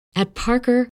At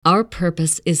Parker, our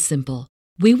purpose is simple.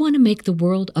 We want to make the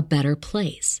world a better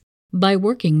place by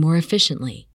working more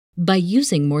efficiently, by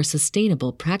using more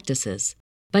sustainable practices,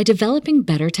 by developing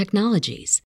better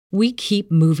technologies. We keep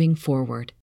moving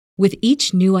forward. With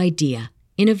each new idea,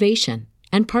 innovation,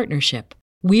 and partnership,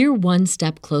 we're one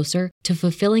step closer to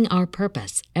fulfilling our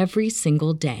purpose every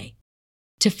single day.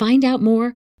 To find out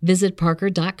more, visit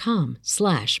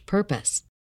parker.com/purpose.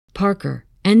 Parker,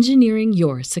 engineering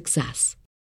your success.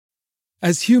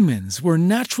 As humans, we're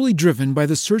naturally driven by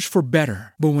the search for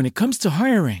better. But when it comes to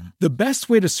hiring, the best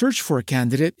way to search for a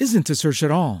candidate isn't to search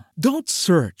at all. Don't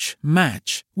search,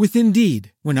 match with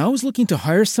Indeed. When I was looking to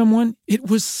hire someone, it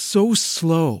was so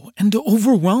slow and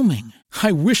overwhelming.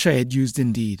 I wish I had used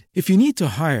Indeed. If you need to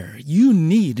hire, you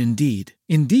need Indeed.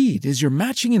 Indeed is your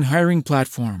matching and hiring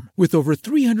platform with over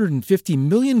 350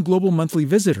 million global monthly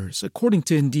visitors, according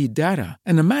to Indeed data,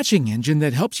 and a matching engine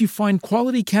that helps you find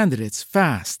quality candidates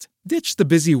fast. Ditch the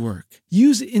busy work.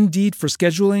 Use Indeed for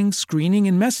scheduling, screening,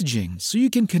 and messaging so you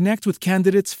can connect with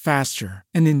candidates faster.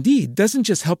 And Indeed doesn't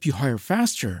just help you hire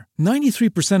faster.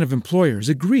 93% of employers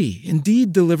agree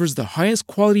Indeed delivers the highest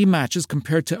quality matches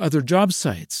compared to other job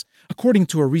sites, according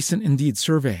to a recent Indeed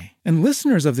survey. And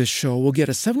listeners of this show will get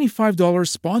a $75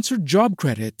 sponsored job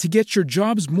credit to get your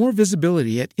jobs more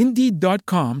visibility at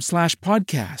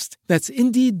Indeed.com/podcast. That's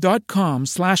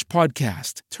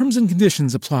Indeed.com/podcast. Terms and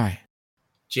conditions apply.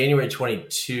 January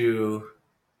 22,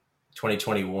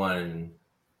 2021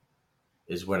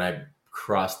 is when I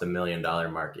crossed the $1 million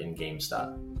mark in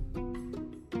GameStop.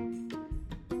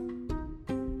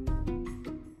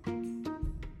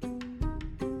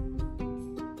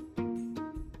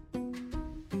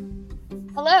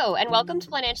 Hello, and welcome to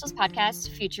Financials Podcast,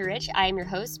 Future Rich. I am your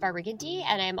host, Barbara Ginty,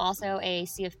 and I am also a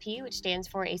CFP, which stands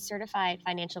for a Certified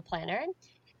Financial Planner.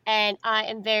 And I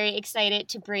am very excited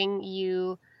to bring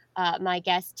you my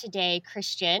guest today,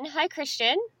 Christian. Hi,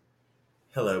 Christian.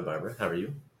 Hello, Barbara. How are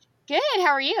you? Good. How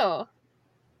are you?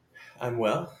 I'm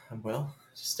well.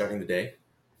 Just starting the day.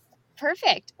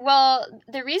 Perfect. Well,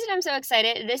 the reason I'm so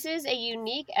excited, this is a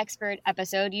unique expert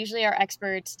episode. Usually our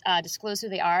experts disclose who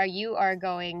they are. You are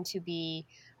going to be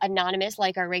anonymous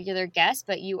like our regular guest,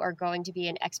 but you are going to be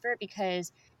an expert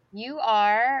because you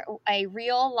are a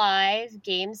real live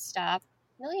GameStop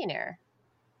millionaire.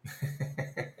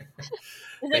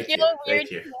 Does it feel weird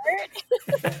to hear?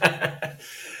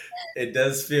 It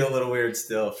does feel a little weird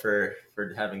still for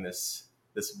having this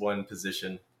one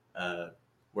position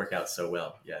work out so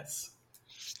well. Yes.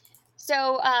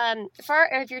 So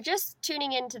if you're just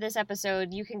tuning into this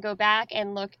episode, you can go back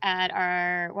and look at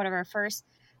one of our first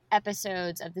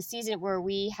episodes of the season where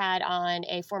we had on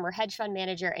a former hedge fund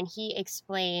manager, and he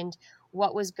explained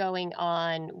what was going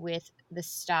on with the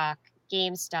stock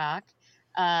GameStop.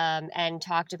 And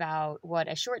talked about what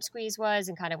a short squeeze was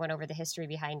and kind of went over the history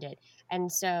behind it. And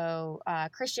so,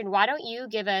 Christian, why don't you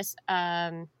give us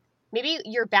maybe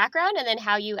your background and then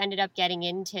how you ended up getting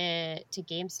into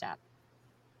GameStop?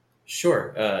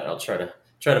 Sure. I'll try to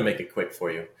make it quick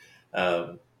for you.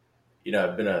 I've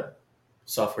been a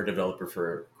software developer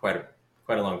for quite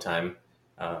a long time,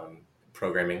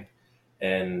 programming.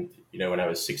 And, when I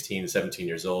was 16, 17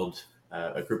 years old,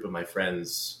 a group of my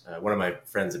friends, one of my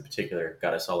friends in particular,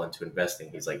 got us all into investing.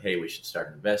 He's like, hey, we should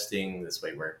start investing. This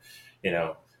way we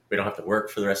don't have to work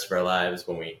for the rest of our lives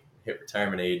when we hit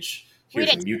retirement age.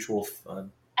 Here's a mutual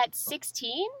fund. At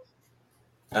 16?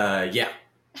 Yeah.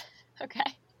 Okay.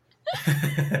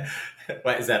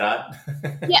 What, is that odd?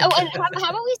 Yeah. Oh, and how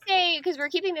about we say, because we're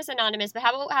keeping this anonymous, but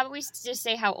how about we just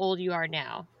say how old you are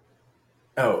now?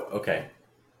 Oh, okay.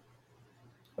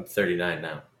 I'm 39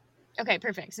 now. Okay,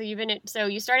 perfect. So you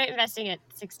started investing at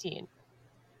 16.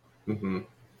 Mm-hmm.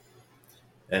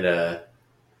 And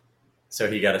so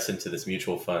he got us into this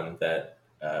mutual fund that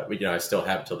I still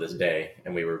have till this day,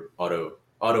 and we were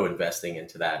auto investing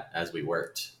into that as we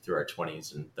worked through our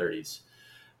 20s and 30s.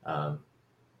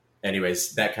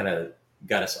 Anyways, that kind of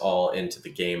got us all into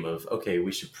the game of, okay,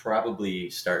 we should probably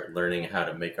start learning how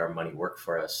to make our money work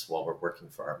for us while we're working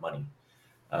for our money.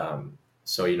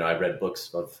 So, I read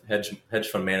books of hedge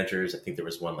fund managers. I think there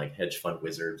was one like Hedge Fund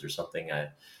Wizards or something.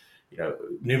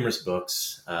 Numerous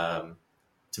books.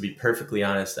 To be perfectly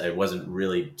honest, I wasn't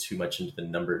really too much into the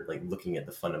number, like looking at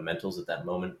the fundamentals at that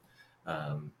moment.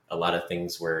 A lot of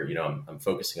things where, I'm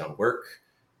focusing on work,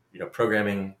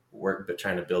 programming work, but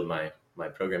trying to build my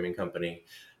programming company,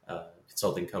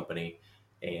 consulting company,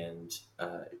 and,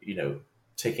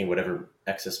 taking whatever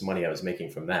excess money I was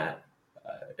making from that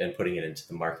and putting it into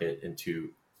the market into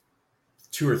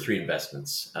 2 or 3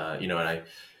 investments. And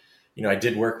I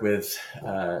did work with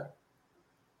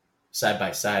side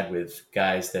by side with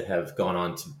guys that have gone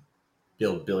on to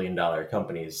build billion-dollar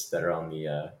companies that are on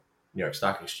the New York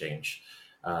Stock Exchange.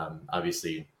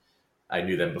 Obviously, I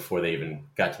knew them before they even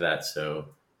got to that. So,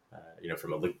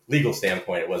 from a legal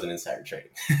standpoint, it wasn't insider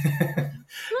trading.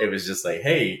 It was just like,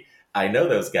 hey, I know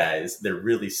those guys. They're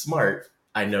really smart.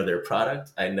 I know their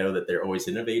product. I know that they're always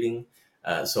innovating.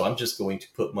 So I'm just going to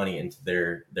put money into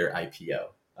their IPO.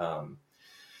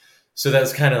 So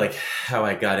that's kind of like how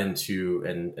I got into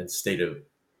and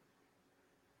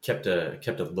kept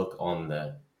a look on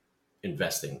the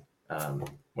investing,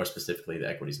 more specifically the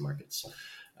equities markets.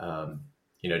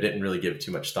 Didn't really give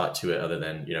too much thought to it other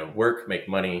than, work, make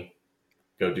money,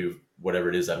 go do whatever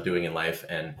it is I'm doing in life,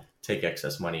 and take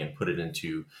excess money and put it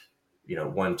into,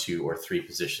 1, 2, or 3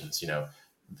 positions.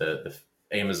 The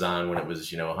Amazon, when it was,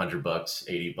 $100,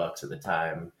 $80 at the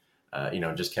time,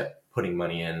 just kept putting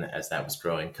money in as that was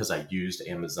growing because I used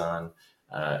Amazon.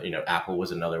 Apple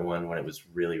was another one when it was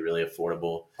really, really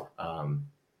affordable.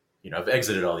 I've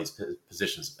exited all these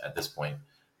positions at this point,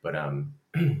 but,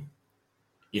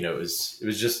 it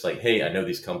was just like, hey, I know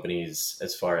these companies.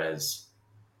 As far as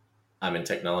I'm in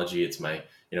technology, it's my,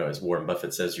 as Warren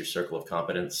Buffett says, your circle of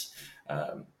competence.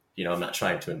 I'm not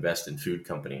trying to invest in food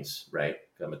companies, right?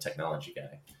 I'm a technology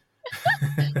guy.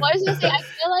 Well, I was gonna say,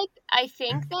 I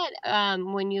think that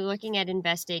when you're looking at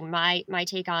investing, my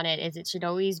take on it is it should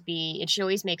always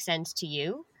make sense to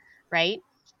you, right?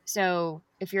 So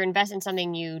if you're investing in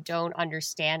something you don't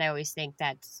understand, I always think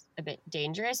that's a bit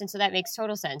dangerous. And so that makes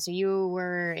total sense. So you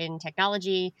were in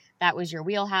technology, that was your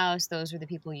wheelhouse, those were the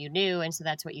people you knew, and so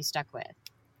that's what you stuck with.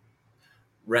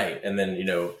 Right. And then,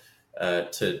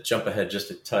 to jump ahead just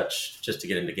a touch, just to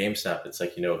get into GameStop, it's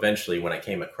like, eventually when I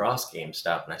came across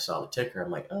GameStop and I saw the ticker,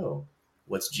 I'm like, oh,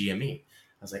 what's GME?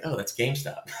 I was like, oh, that's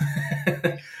GameStop.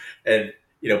 And,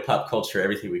 pop culture,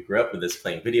 everything we grew up with is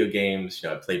playing video games.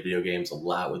 I played video games a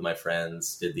lot with my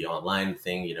friends, did the online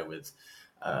thing, played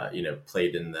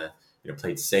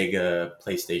played Sega,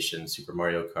 PlayStation, Super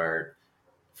Mario Kart,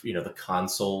 the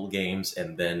console games,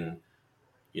 and then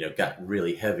got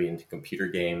really heavy into computer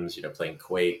games, playing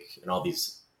Quake and all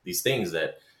these things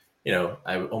that,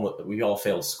 we all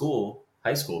failed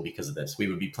high school because of this. We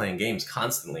would be playing games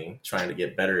constantly, trying to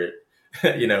get better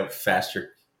at,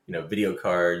 faster, video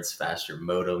cards, faster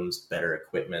modems, better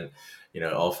equipment,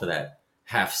 all for that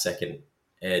half-second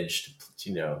edge,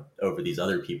 over these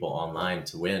other people online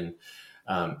to win.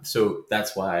 So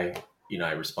that's why,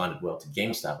 I responded well to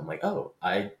GameStop. I'm like, oh,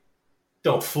 I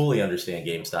don't fully understand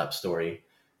GameStop's story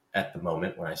at the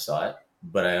moment when I saw it,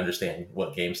 but I understand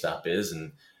what GameStop is,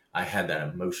 and I had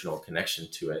that emotional connection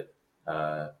to it,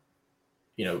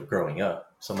 growing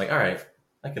up. So I'm like, all right,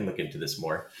 I can look into this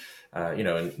more,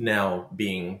 and now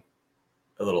being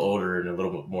a little older and a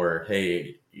little bit more,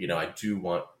 hey, I do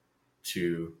want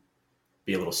to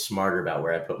be a little smarter about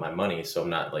where I put my money, so I'm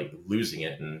not like losing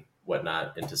it and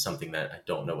whatnot into something that I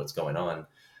don't know what's going on.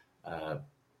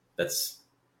 That's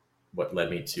what led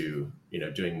me to,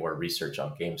 doing more research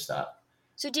on GameStop.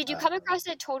 So did you come across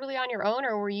it totally on your own,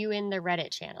 or were you in the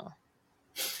Reddit channel?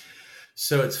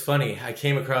 So it's funny. I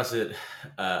came across it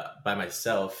by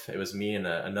myself. It was me and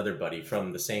another buddy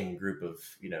from the same group of,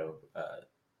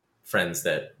 friends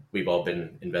that we've all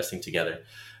been investing together.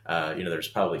 There's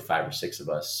probably 5 or 6 of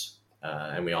us,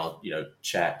 and we all,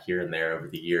 chat here and there over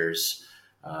the years.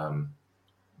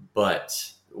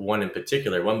 But one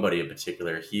buddy in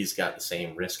particular, he's got the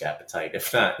same risk appetite,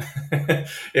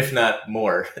 if not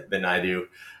more than I do.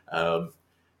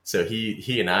 So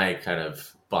he and I kind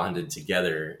of bonded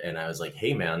together, and I was like,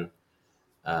 hey man,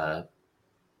 back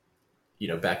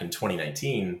in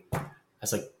 2019, I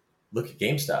was like, look at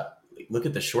GameStop, look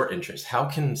at the short interest. How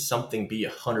can something be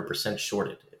 100%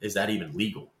 shorted? Is that even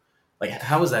legal? Like,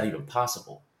 how is that even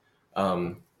possible?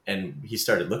 And he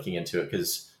started looking into it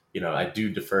because, I do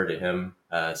defer to him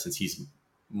since he's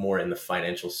more in the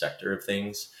financial sector of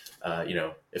things.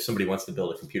 If somebody wants to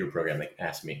build a computer program, they can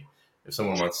ask me. If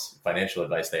someone wants financial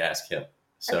advice, they ask him.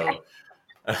 So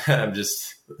I'm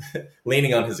just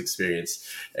leaning on his experience.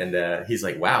 And he's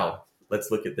like, wow,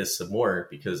 let's look at this some more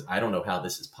because I don't know how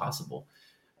this is possible.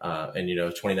 And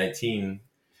 2019,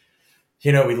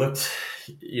 we looked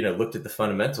at the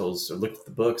fundamentals or looked at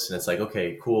the books, and it's like,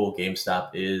 okay, cool.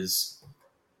 GameStop is,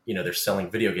 they're selling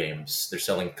video games. They're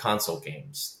selling console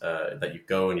games that you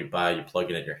go and you buy, you plug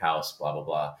in at your house, blah, blah,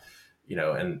 blah.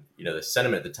 And the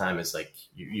sentiment at the time is like,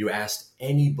 you asked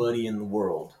anybody in the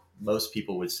world, most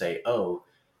people would say, oh,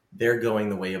 they're going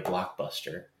the way of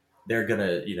Blockbuster. They're going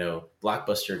to,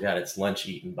 Blockbuster got its lunch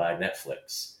eaten by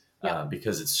Netflix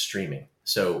because it's streaming.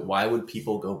 So why would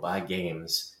people go buy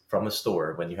games from a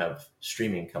store when you have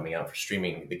streaming coming out for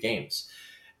streaming the games?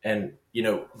 And,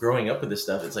 growing up with this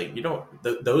stuff, it's like,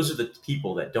 those are the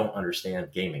people that don't understand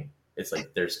gaming. It's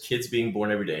like, there's kids being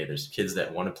born every day. There's kids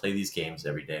that want to play these games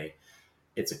every day.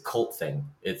 It's a cult thing.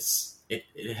 It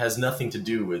has nothing to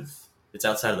do with, it's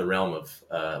outside of the realm of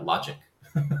logic.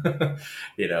 People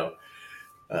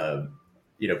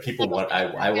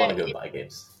I want to go buy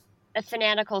games. A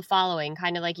fanatical following,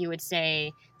 kind of like you would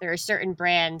say there are certain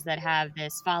brands that have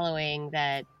this following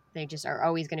that they just are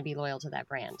always going to be loyal to that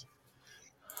brand.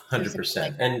 100%.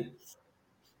 Like and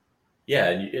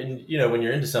when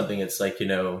you're into something, it's like,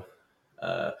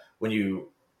 when you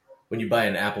buy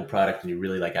an Apple product and you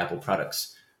really like Apple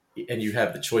products, and you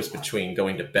have the choice between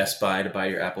going to Best Buy to buy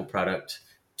your Apple product,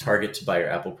 Target to buy your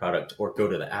Apple product, or go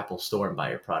to the Apple store and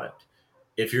buy your product.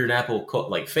 If you're an Apple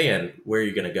fan, where are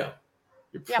you going to go?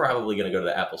 You're probably going to go to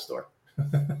the Apple store.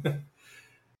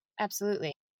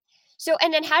 Absolutely. So,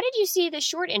 and then how did you see the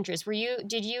short interest?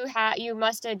 Did you have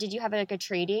like a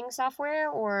trading software,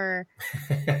 or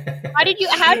how did you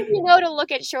know to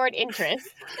look at short interest?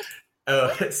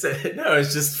 Oh, it's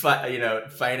just,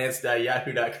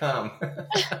 finance.yahoo.com.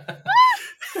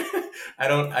 I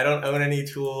don't own any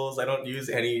tools. I don't use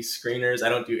any screeners. I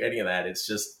don't do any of that. It's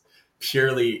just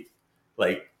purely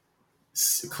like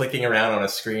clicking around on a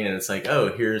screen, and it's like,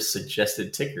 oh, here's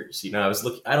suggested tickers. I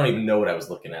don't even know what I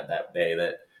was looking at that day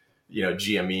that,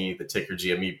 GME, the ticker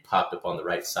GME popped up on the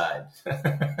right side.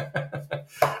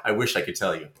 I wish I could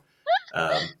tell you.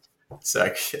 So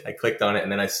I clicked on it,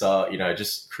 and then I saw, I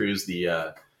just cruised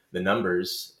the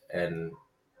numbers, and,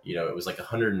 it was like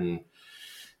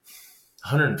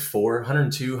 104,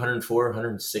 102, 104,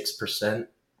 106%.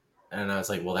 And I was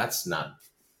like, well, that's not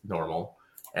normal.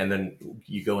 And then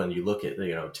you go and you look at,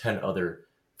 10 other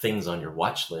things on your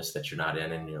watch list that you're not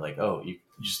in, and you're like, oh, you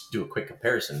just do a quick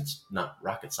comparison. It's not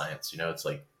rocket science. It's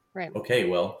like, right. Okay,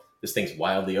 well, this thing's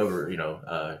wildly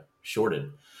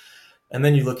shorted. And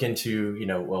then you look into,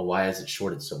 well, why is it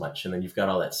shorted so much? And then you've got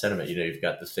all that sentiment, you've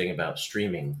got the thing about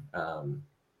streaming, and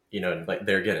like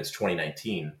there again, it's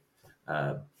 2019.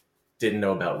 Didn't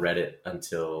know about Reddit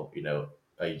until,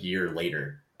 a year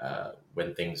later,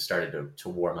 when things started to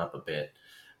warm up a bit.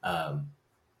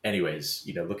 Anyways,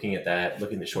 looking at that,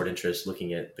 looking at the short interest,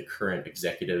 looking at the current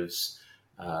executives,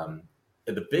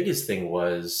 the biggest thing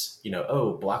was,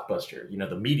 Blockbuster,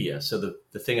 the media. So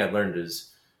the thing I learned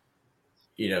is,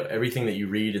 everything that you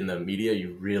read in the media,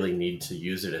 you really need to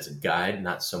use it as a guide,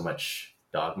 not so much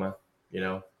dogma.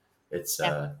 It's,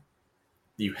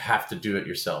 you have to do it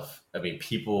yourself. I mean,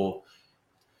 people,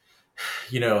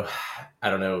 I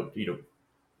don't know,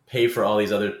 pay for all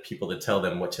these other people to tell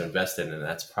them what to invest in, and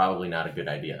that's probably not a good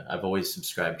idea. I've always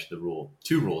subscribed to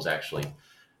two rules, actually.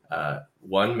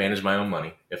 One, manage my own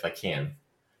money if I can,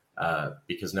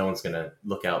 because no one's going to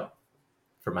look out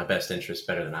for my best interest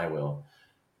better than I will.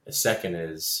 The second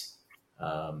is,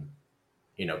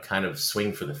 kind of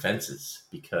swing for the fences,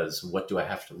 because what do I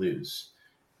have to lose?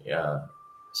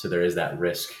 So there is that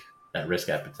risk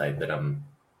appetite that I'm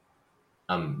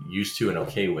used to and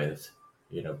okay with,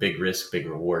 big risk, big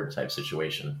reward type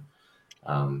situation.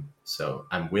 So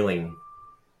I'm willing.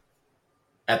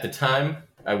 At the time,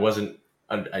 I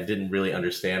didn't really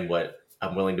understand what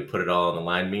I'm willing to put it all on the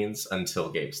line means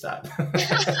until GameStop.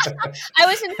 I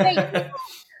was in saying,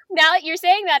 now you're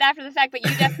saying that after the fact, but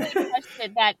you definitely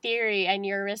tested that theory and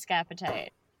your risk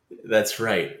appetite. That's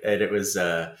right. And it was,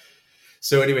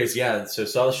 so anyways, yeah. So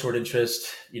saw the short interest,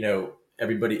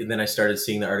 everybody. And then I started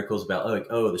seeing the articles about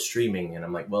the streaming. And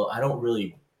I'm like, well, I don't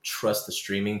really trust the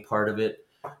streaming part of it.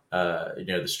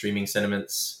 The streaming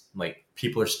sentiments, like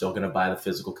people are still going to buy the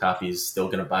physical copies, still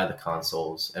going to buy the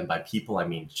consoles. And by people, I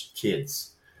mean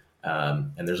kids.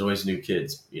 And there's always new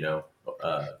kids,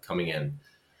 coming in.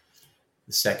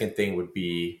 The second thing would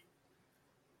be,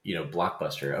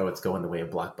 Blockbuster. Oh, it's going the way of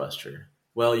Blockbuster.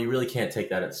 Well, you really can't take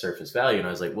that at surface value. And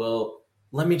I was like, well,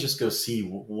 let me just go see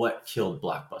what killed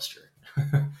Blockbuster.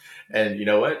 And you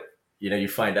know what? You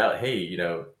find out, hey,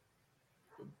 the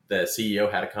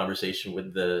CEO had a conversation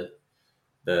with the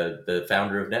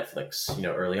founder of Netflix,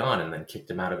 early on, and then kicked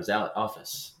him out of his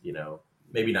office.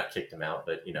 Maybe not kicked him out,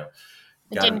 but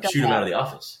shoot him out of the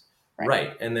office.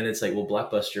 Right. And then it's like, well,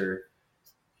 Blockbuster,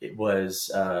 it was,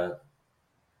 the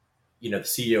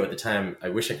CEO at the time, I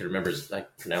wish I could remember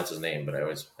pronounce his name, but I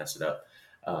always mess it up.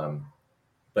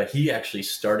 But he actually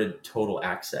started Total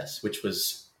Access, which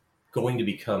was going to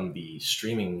become the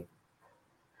streaming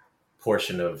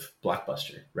portion of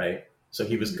Blockbuster, right? So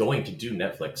he was going to do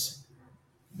Netflix,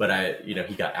 but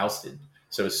he got ousted.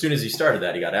 So as soon as he started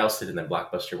that, he got ousted, and then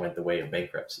Blockbuster went the way of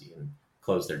bankruptcy and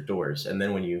closed their doors. And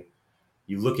then when you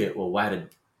look at, well, why did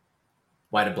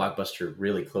why did Blockbuster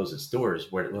really close its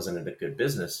doors where it wasn't a good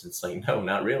business? It's like, no,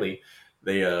 not really.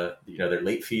 They, their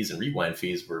late fees and rewind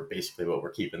fees were basically what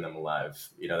were keeping them alive.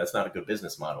 That's not a good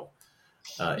business model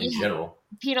in general.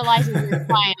 Penalizing your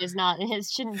client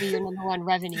shouldn't be your number one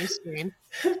revenue stream.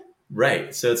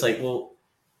 Right. So it's like, well,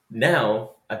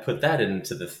 now I put that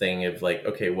into the thing of like,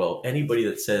 okay, well, anybody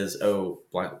that says, oh,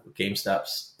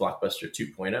 GameStop's Blockbuster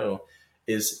 2.0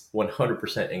 is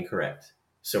 100% incorrect.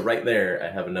 So right there,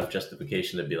 I have enough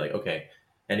justification to be like, okay,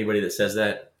 anybody that says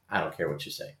that, I don't care what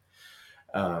you say.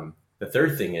 The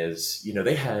third thing is,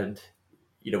 they had,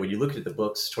 when you look at the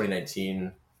books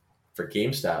 2019 for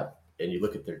GameStop and you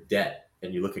look at their debt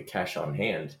and you look at cash on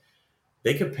hand,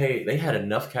 they had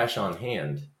enough cash on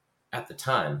hand at the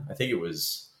time. I think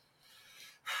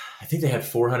they had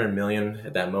 400 million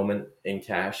at that moment in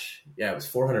cash. Yeah, it was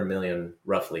 400 million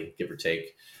roughly, give or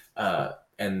take.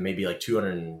 And maybe like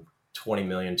 220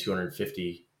 million,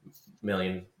 250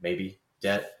 million, maybe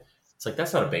debt. It's like,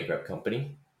 that's not a bankrupt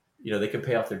company. They could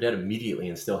pay off their debt immediately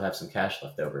and still have some cash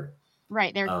left over.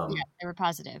 Right. They were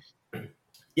positive.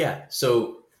 Yeah.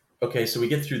 So we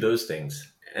get through those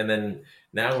things. And then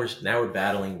now we're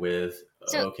battling with,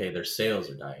 their sales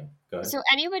are dying. Go ahead. So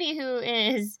anybody who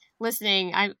is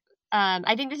listening,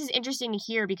 I think this is interesting to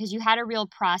hear because you had a real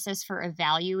process for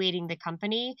evaluating the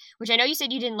company, which I know you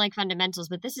said you didn't like fundamentals,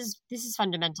 but this is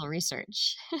fundamental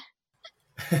research.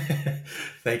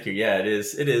 Thank you. Yeah, it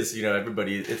is.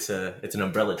 Everybody, it's an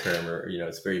umbrella term, or,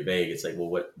 it's very vague. It's like,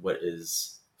 well, what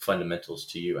is fundamentals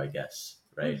to you, I guess.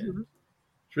 Right. Mm-hmm.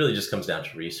 It really just comes down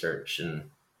to research and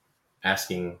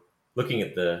looking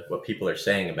at what people are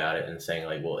saying about it and saying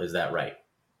like, well, is that right?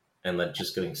 And then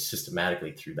just going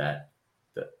systematically through that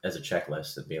as a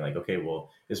checklist and being like, okay,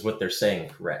 well, is what they're saying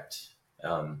correct?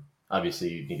 Obviously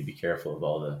you need to be careful of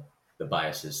all the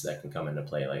biases that can come into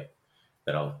play, like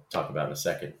that I'll talk about in a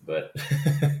second, but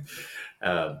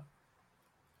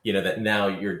that now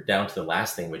you're down to the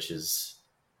last thing, which is,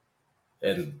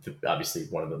 and obviously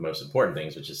one of the most important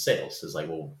things, which is sales. Is like,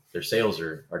 well, their sales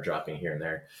are dropping here and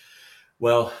there.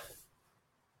 Well,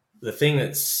 the thing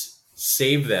that's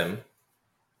saved them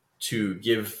to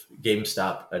give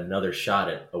GameStop another shot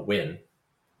at a win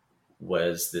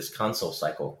was this console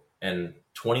cycle. And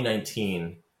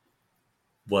 2019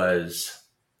 was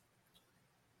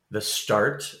the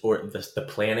start, or the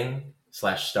planning /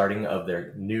 starting of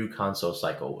their new console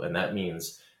cycle. And that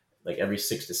means like every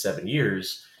 6 to 7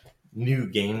 years, new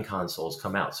game consoles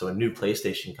come out. So a new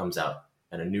PlayStation comes out,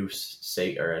 and a new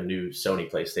Sony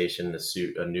PlayStation,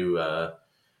 a new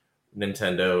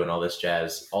Nintendo, and all this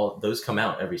jazz. All those come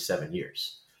out every 7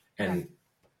 years. And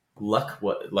luck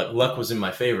was in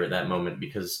my favor at that moment,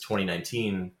 because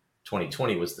 2019,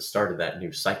 2020 was the start of that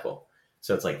new cycle.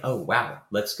 So it's like, oh wow,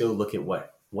 let's go look at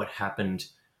what happened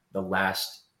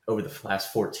over the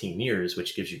last 14 years,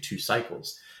 which gives you 2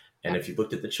 cycles. And if you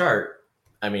looked at the chart,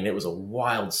 I mean, it was a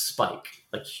wild spike,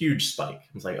 like huge spike. I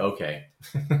was like, okay,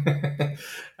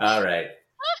 all right.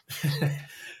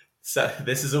 So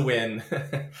this is a win.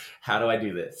 How do I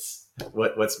do this?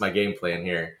 What's my game plan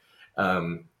here?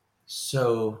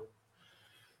 So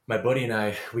my buddy and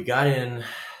I, we got in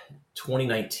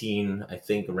 2019, I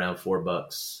think around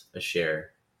 $4 a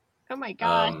share. Oh my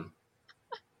God.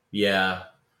 Yeah.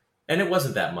 And it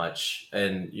wasn't that much.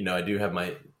 And, I do have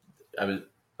I was,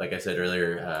 like I said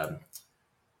earlier,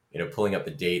 pulling up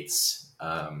the dates.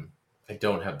 I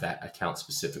don't have that account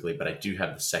specifically, but I do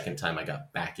have the second time I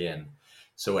got back in.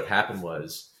 So what happened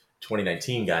was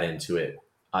 2019 got into it.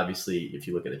 Obviously, if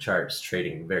you look at the charts,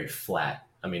 trading very flat.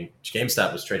 I mean,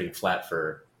 GameStop was trading flat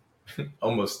for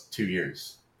almost 2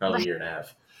 years, probably a year and a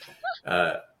half.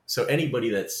 So anybody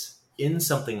that's in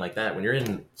something like that, when you're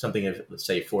in something of, let's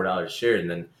say, $4 a share, and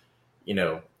then,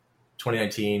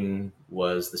 2019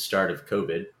 was the start of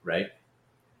COVID, right?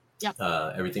 Yep.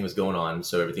 Everything was going on.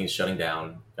 So everything's shutting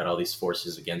down, got all these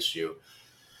forces against you.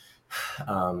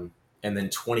 And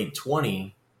then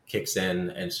 2020 kicks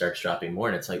in and starts dropping more.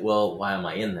 And it's like, well, why am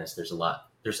I in this? There's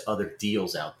other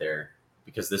deals out there,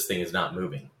 because this thing is not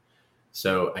moving.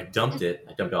 So I dumped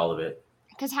all of it.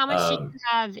 Because how much did you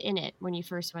have in it when you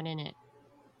first went in it?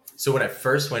 So when I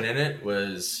first went in it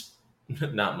was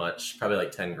not much, probably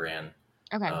like 10 grand.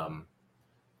 Okay.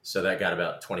 So that got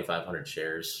about 2,500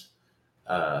 shares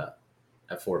at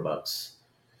 $4.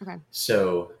 Okay.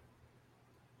 So,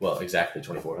 well, exactly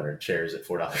 2,400 shares at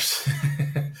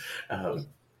 $4.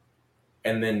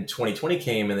 And then 2020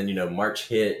 came, and then, March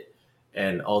hit,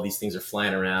 and all these things are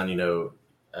flying around,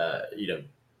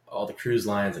 all the cruise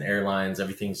lines and airlines,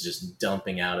 everything's just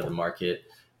dumping out of the market.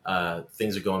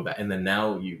 Things are going back. And then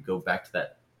now you go back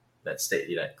to that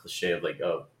state, that cliche of like,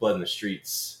 oh, blood in the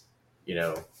streets,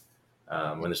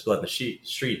 When there's blood in the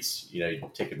streets, you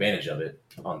take advantage of it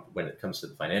when it comes to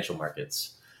the financial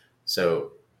markets.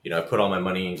 So, I put all my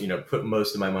money, put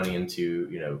most of my money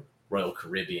into, Royal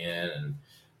Caribbean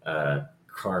and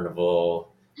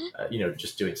Carnival,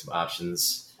 just doing some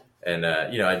options. And,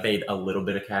 I made a little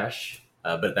bit of cash,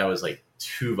 but that was like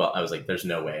I was like, there's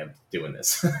no way I'm doing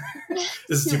this.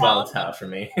 This is too volatile for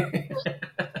me.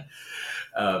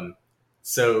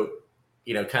 So,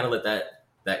 kind of let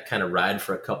that kind of ride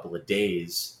for a couple of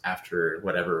days after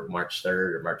whatever, March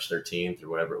 3rd or March 13th or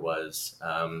whatever it was.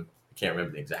 I can't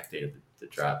remember the exact date of the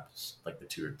drop, like the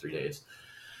 2 or 3 days.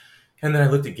 And then I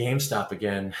looked at GameStop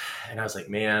again and I was like,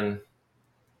 man,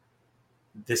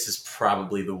 this is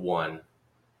probably the one.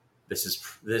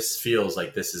 This feels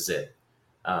like this is it.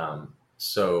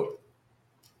 So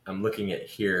I'm looking at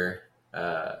here.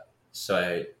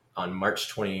 On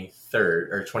March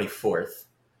 23rd or 24th,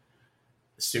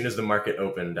 as soon as the market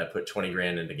opened, I put 20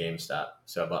 grand into GameStop.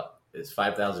 So it's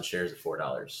 5,000 shares at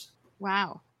 $4.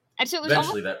 Wow. And so it was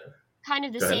Eventually kind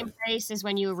of the same price as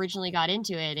when you originally got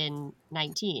into it in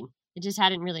 19. It just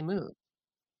hadn't really moved.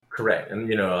 Correct.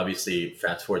 And, obviously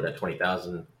fast forward that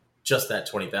 20,000, just that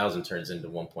 20,000 turns into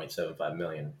 1.75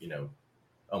 million,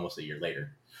 almost a year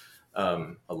later,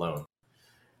 alone.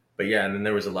 But yeah, and then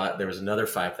there was another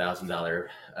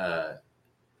 $5,000,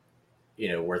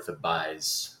 worth of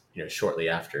buys, shortly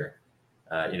after,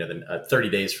 30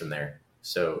 days from there.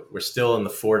 So we're still in the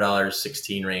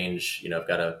 $4.16 range. I've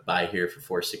got a buy here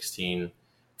for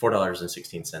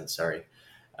 $4.16, sorry.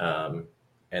 And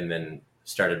then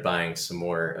started buying some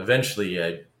more.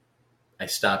 Eventually I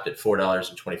stopped at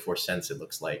 $4.24, it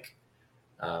looks like.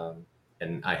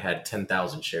 And I had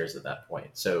 10,000 shares at that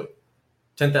point. So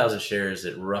 10,000 shares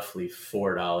at roughly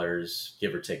 $4,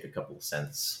 give or take a couple of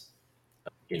cents,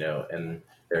 and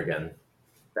there again,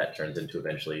 that turns into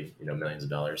eventually, millions of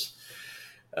dollars.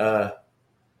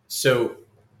 So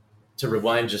to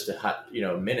rewind just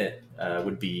a minute,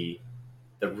 would be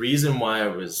the reason why I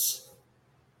was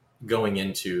going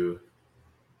into,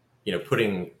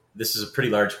 this is a pretty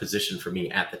large position for me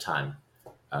at the time,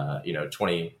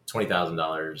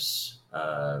 $20,000,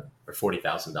 or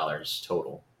 $40,000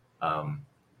 total,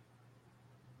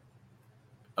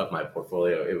 of my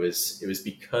portfolio. It was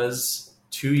because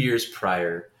 2 years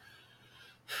prior,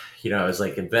 I was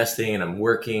like investing and I'm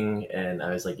working and I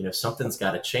was like, something's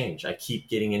got to change. I keep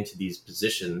getting into these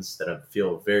positions that I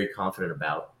feel very confident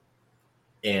about.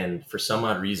 And for some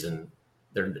odd reason,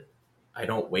 I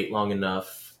don't wait long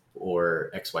enough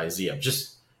or XYZ. I'm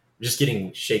just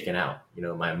getting shaken out.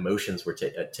 My emotions were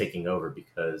taking over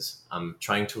because I'm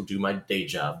trying to do my day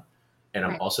job and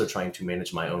I'm also trying to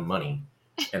manage my own money.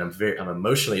 And I'm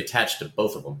emotionally attached to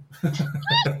both of them.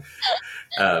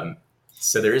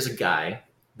 So there is a guy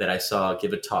that I saw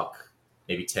give a talk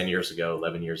maybe 10 years ago,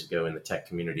 11 years ago in the tech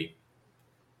community.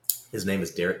 His name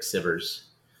is Derek Sivers,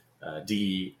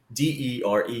 Derek,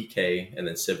 and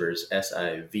then Sivers,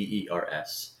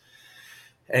 Sivers.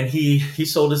 And he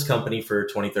sold his company for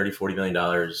 $20, $30, $40 million.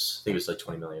 I think it was like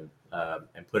 20 million,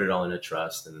 and put it all in a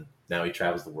trust. And now he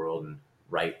travels the world and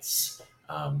writes.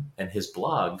 And his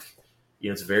blog,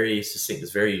 it's very succinct.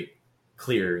 It's very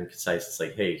clear and concise. It's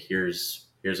like, hey, here's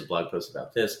a blog post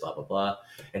about this, blah, blah, blah.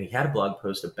 And he had a blog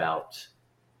post about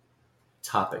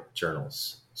topic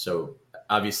journals. So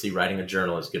obviously writing a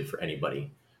journal is good for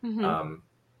anybody,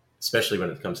 especially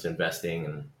when it comes to investing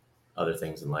and other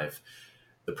things in life.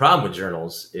 The problem with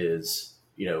journals is,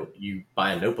 you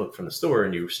buy a notebook from the store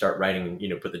and you start writing,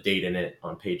 put the date in it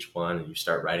on page 1 and you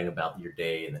start writing about your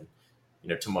day. And then,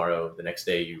 tomorrow, the next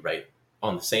day you write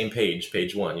on the same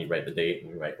page 1, you write the date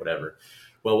and you write whatever.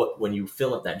 Well, when you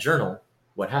fill up that journal,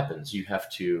 what happens? You have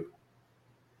to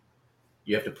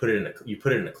put it in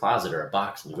a closet or a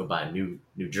box and you go buy a new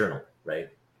journal, right?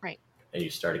 Right. And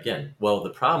you start again. Well, the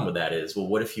problem with that is,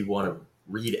 what if you want to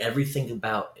read everything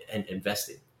about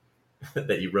investing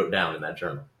that you wrote down in that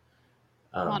journal?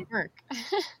 A lot of work.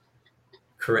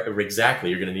 Correct. Exactly.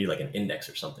 You're going to need like an index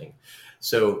or something.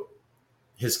 So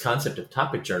his concept of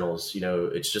topic journals,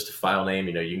 it's just a file name.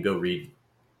 You can go read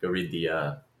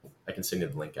the, I can send you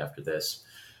the link after this,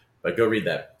 but go read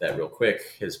that real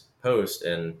quick, his post.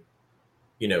 And,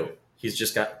 he's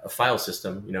just got a file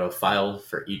system, a file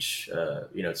for each,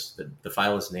 it's the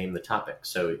file is named the topic.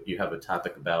 So you have a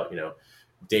topic about,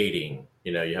 dating,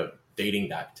 you have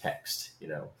dating.txt,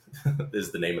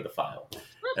 is the name of the file.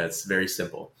 That's very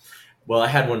simple. Well, I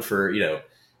had one for,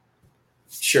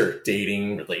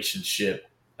 dating, relationship,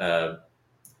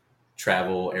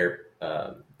 travel,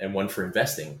 and one for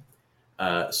investing.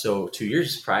 So 2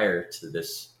 years prior to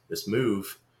this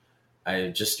move, I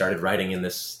just started writing in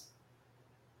this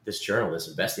this journal, this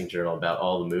investing journal, about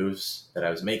all the moves that I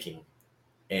was making.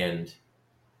 And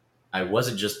I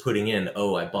wasn't just putting in,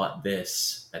 oh, I bought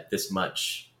this at this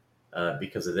much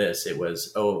because of this. It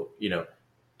was, oh,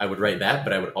 I would write that,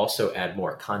 but I would also add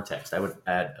more context. I would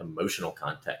add emotional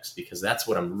context, because that's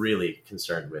what I'm really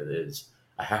concerned with. Is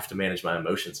I have to manage my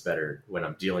emotions better when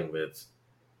I'm dealing with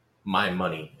my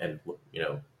money, and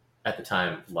at the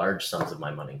time, large sums of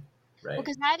my money. Right. Well,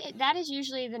 because that is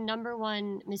usually the number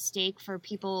one mistake for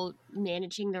people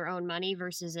managing their own money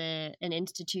versus an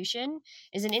institution.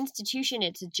 Is an institution,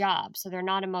 it's a job, so they're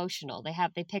not emotional. They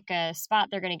pick a spot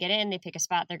they're going to get in, they pick a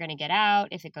spot they're going to get out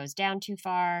if it goes down too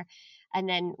far. And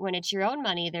then when it's your own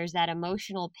money, there's that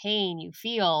emotional pain you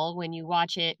feel when you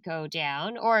watch it go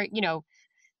down, or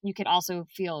you could also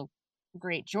feel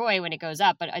great joy when it goes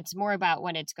up, but it's more about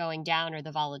when it's going down, or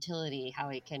the volatility, how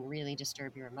it can really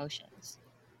disturb your emotions.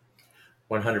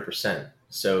 100%.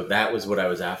 So that was what I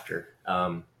was after.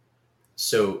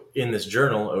 So in this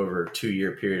journal over a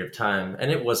 2-year period of time, and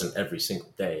it wasn't every single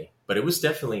day, but it was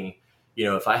definitely,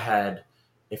 if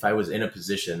I was in a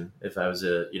position, if I was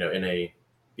in a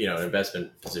an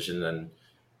investment position, then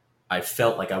I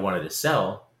felt like I wanted to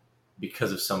sell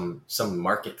because of some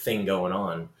market thing going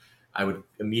on, I would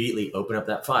immediately open up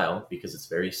that file, because it's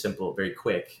very simple, very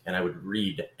quick, and I would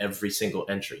read every single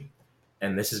entry.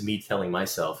 And this is me telling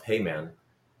myself, hey man,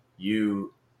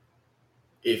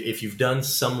 if you've done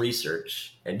some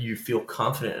research and you feel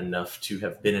confident enough to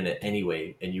have been in it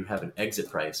anyway, and you have an exit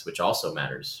price, which also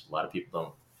matters. A lot of people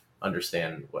don't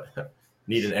understand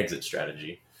need an exit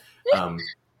strategy.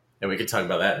 And we could talk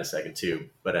about that in a second too.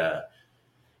 But,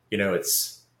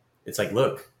 it's like,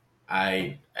 look,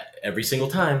 every single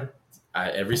time,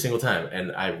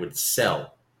 and I would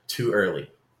sell too early,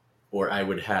 or I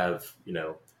would have,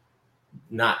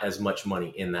 not as much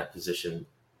money in that position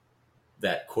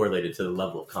that correlated to the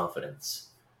level of confidence.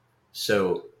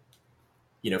 So,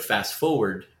 fast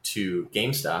forward to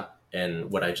GameStop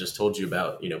and what I just told you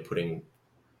about, putting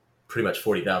pretty much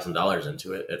 $40,000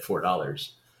 into it at $4.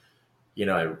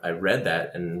 I read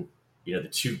that, and, the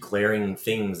two glaring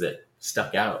things that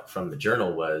stuck out from the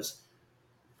journal was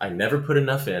I never put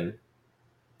enough in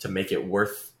to make it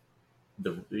worth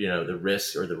the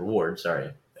risk or the reward.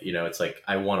 Sorry. It's like,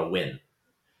 I want to win.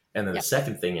 And then the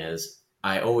second thing is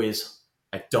I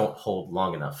don't hold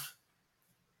long enough.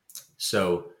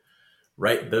 So,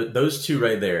 right. Those two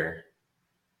right there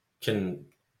can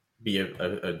be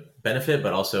a benefit,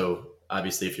 but also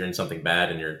obviously if you're in something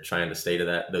bad and you're trying to stay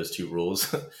to those two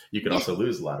rules, you could also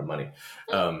lose a lot of money.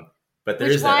 But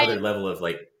there is that other level of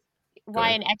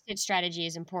why an exit strategy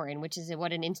is important, which is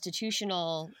what an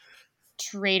institutional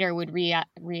trader would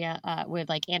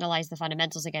analyze the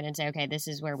fundamentals again and say, okay, this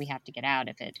is where we have to get out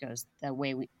if it goes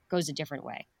goes a different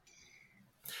way.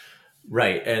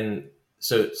 Right. And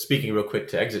so speaking real quick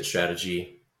to exit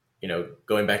strategy,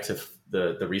 going back to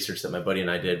the research that my buddy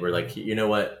and I did, we're like,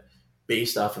 what,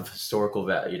 based off of historical,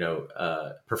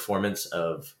 performance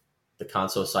of the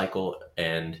console cycle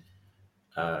and,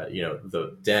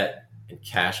 the debt and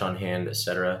cash on hand, et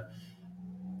cetera,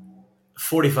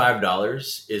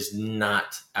 $45 is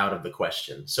not out of the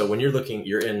question. So when you're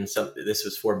in this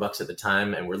was $4 at the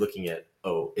time, and we're looking at,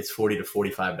 it's $40 to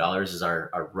 $45 is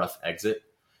our rough exit.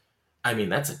 I mean,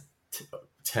 that's a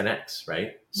 10x,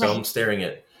 right? So right. I'm staring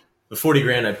at the 40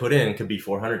 grand I put in could be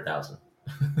 400,000.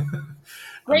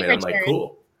 I'm like,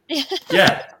 cool.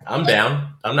 Yeah, I'm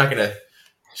down. I'm not going to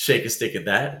shake a stick at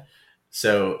that.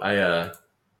 So I'm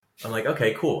like,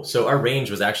 okay, cool. So our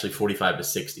range was actually 45 to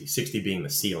 60 being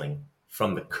the ceiling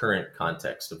from the current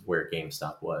context of where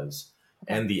GameStop was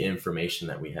and the information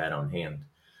that we had on hand.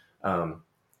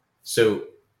 So,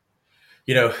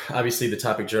 obviously the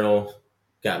topic journal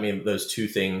got me those two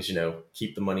things,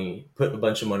 keep the money, put a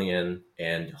bunch of money in,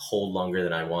 and hold longer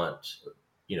than I want,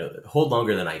 hold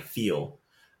longer than I feel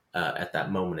at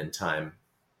that moment in time.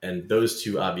 And those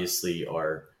two obviously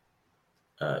are,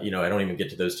 I don't even get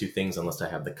to those two things unless I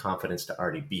have the confidence to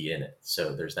already be in it.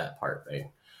 So there's that part, right?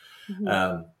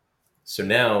 Mm-hmm. So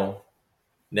now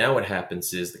what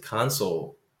happens is the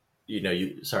console,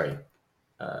 the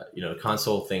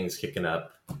console thing's kicking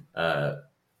up.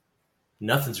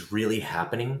 Nothing's really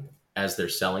happening as they're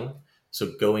selling.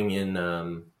 So going in,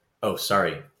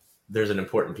 there's an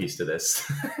important piece to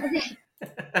this.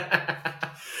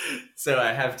 So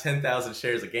I have 10,000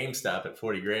 shares of GameStop at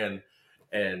 40 grand.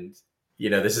 And,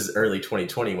 this is early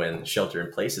 2020 when shelter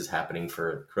in place is happening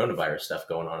for coronavirus stuff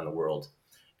going on in the world.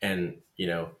 And,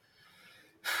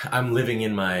 I'm living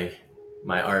in my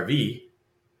RV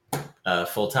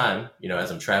full time, as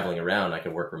I'm traveling around, I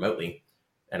can work remotely,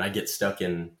 and I get stuck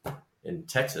in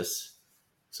Texas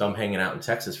So I'm hanging out in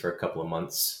Texas for a couple of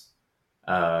months.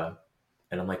 And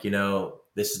I'm like,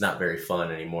 this is not very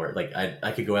fun anymore. Like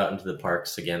I could go out into the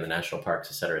parks again, the national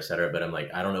parks, et cetera, but I'm like,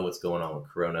 I don't know what's going on with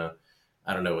Corona.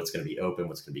 I don't know what's going to be open,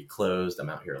 what's going to be closed. I'm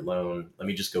out here alone. Let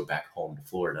me just go back home to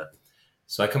Florida.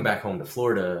 So I come back home to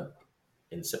Florida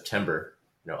in September,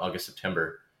 August,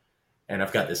 September, and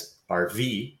I've got this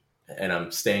RV and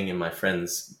I'm staying in my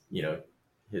friend's,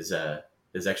 his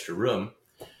extra room.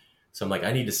 So I'm like,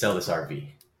 I need to sell this RV.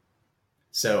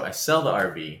 So I sell the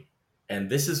RV, and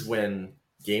this is when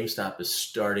GameStop is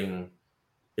starting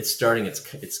its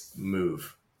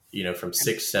move, from $6,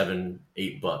 $7,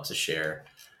 $8 a share.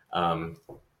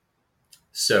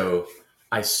 So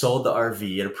I sold the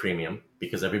RV at a premium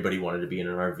because everybody wanted to be in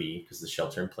an RV because of the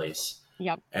shelter in place.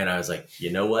 Yep. And I was like,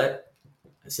 you know what?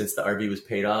 Since the RV was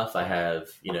paid off, I have,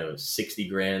 60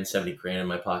 grand, 70 grand in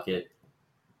my pocket.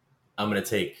 I'm going to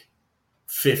take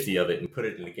 50 of it and put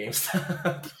it in the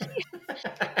GameStop.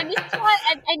 And this is what,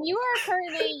 and you are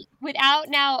currently without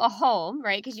now a home,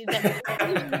 right? Because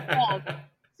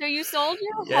so you sold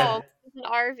your home with an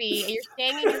RV, and you're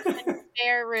staying in your friend's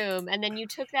spare room, and then you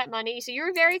took that money. So you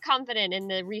were very confident in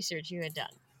the research you had done.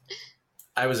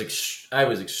 I was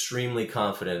extremely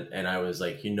confident, and I was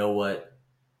like, you know what,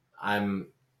 I'm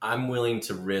willing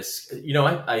to risk.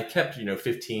 I kept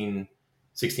 15,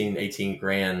 16, 18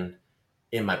 grand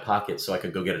in my pocket so I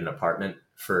could go get an apartment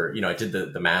for, I did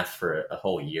the math for a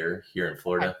whole year here in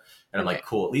Florida. And I'm like,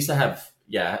 cool, at least I have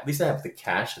the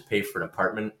cash to pay for an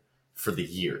apartment for the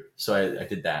year. So I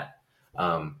did that.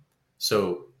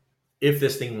 So if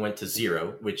this thing went to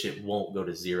zero, which it won't go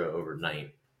to zero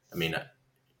overnight, I mean,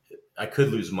 I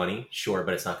could lose money, sure,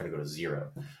 but it's not going to go to zero.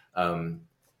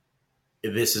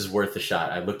 This is worth a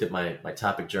shot. I looked at my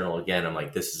topic journal again. I'm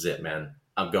like, this is it, man.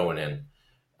 I'm going in.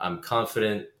 I'm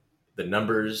confident. The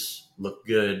numbers look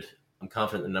good. I'm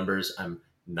confident in the numbers. I'm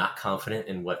not confident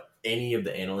in what any of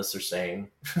the analysts are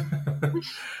saying.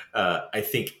 I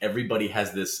think everybody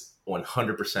has this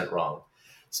 100% wrong.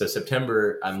 So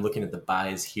September, I'm looking at the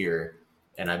buys here,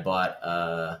 and I bought,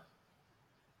 I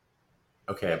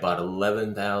bought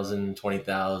 11,000,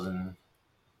 20,000,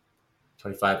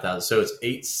 25,000. So it's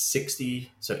 $8.60.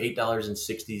 So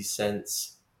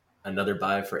 $8.60. Another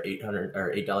buy for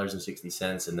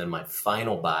 $8.60, and then my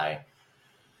final buy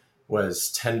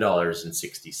was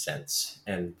 $10.60,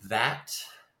 and that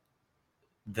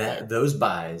those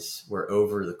buys were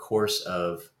over the course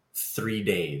of 3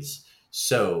 days.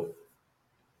 So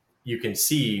you can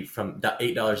see from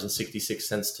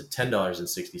 $8.66 to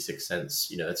 $10.66, that's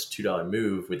a $2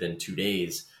 move within 2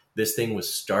 days. This thing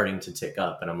was starting to tick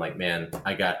up, and I'm like, man,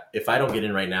 if I don't get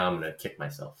in right now, I'm going to kick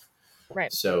myself.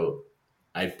 Right. So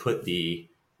I put the,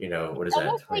 what is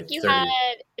almost that? Like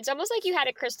it's almost like you had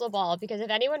a crystal ball, because if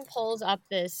anyone pulls up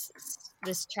this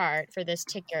chart for this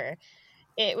ticker,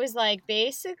 it was like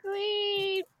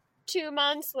basically 2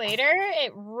 months later,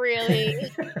 it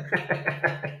really,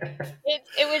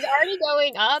 it was already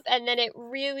going up, and then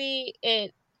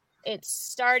it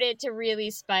started to really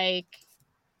spike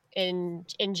in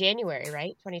January,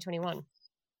 right? 2021.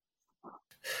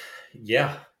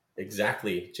 Yeah.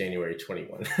 Exactly, January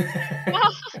 21.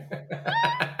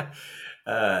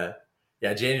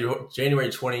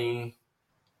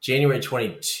 January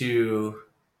 22,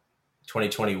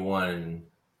 2021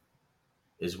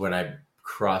 is when I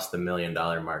crossed the $1 million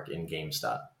mark in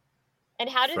GameStop. And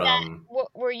how did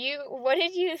what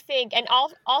did you think? And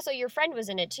also your friend was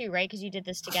in it too, right? Because you did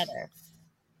this together.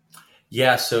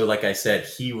 Yeah. So like I said,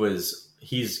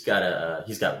 he's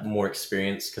got more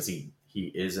experience because he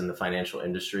is in the financial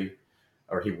industry,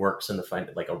 or he works in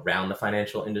around the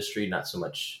financial industry, not so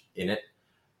much in it.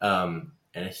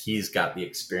 And he's got the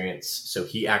experience. So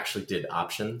he actually did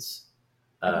options.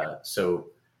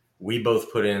 So we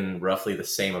both put in roughly the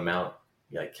same amount,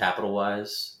 like capital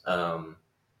wise. So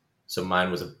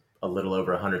mine was a little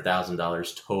over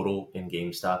 $100,000 total in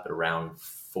GameStop at around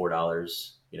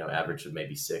 $4, average of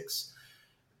maybe $6.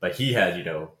 But he had,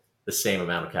 the same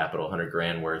amount of capital, 100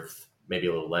 grand worth, maybe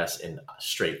a little less in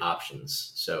straight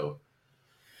options. So,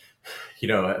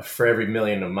 for every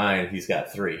million of mine, he's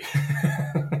got 3.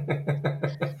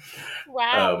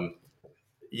 Wow.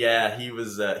 Yeah, he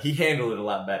handled it a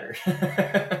lot better.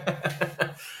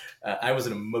 I was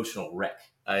an emotional wreck.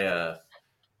 When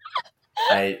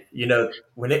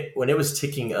it was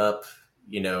ticking up,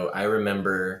 I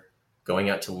remember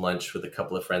going out to lunch with a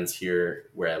couple of friends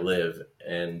here where I live,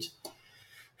 and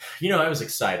I was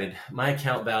excited. My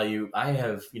account value, I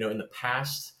have, in the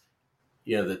past,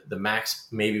 the max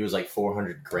maybe was like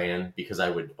 400 grand, because I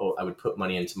would put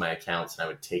money into my accounts and I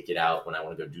would take it out when I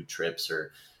want to go do trips,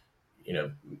 or,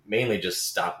 mainly just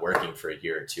stopped working for a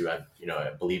year or two. I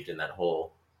believed in that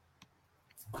whole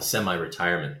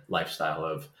semi-retirement lifestyle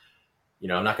of,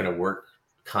 I'm not going to work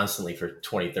constantly for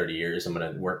 20, 30 years. I'm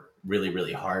going to work really,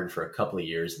 really hard for a couple of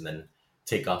years and then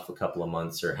take off a couple of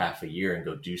months or half a year and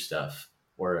go do stuff,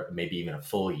 or maybe even a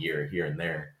full year here and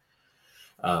there.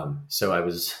 So I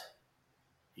was,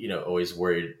 always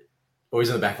worried, always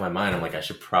in the back of my mind. I'm like, I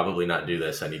should probably not do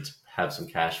this. I need to have some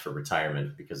cash for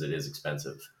retirement because it is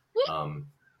expensive.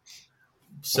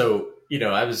 So,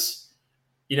 I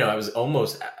was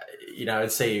almost, I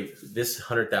would say this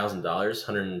 $100,000,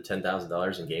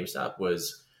 $110,000 in GameStop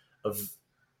was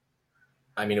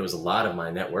it was a lot of my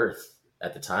net worth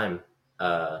at the time.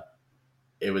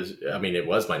 It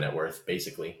was my net worth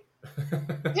basically.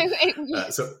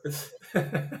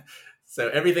 So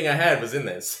everything I had was in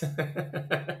this.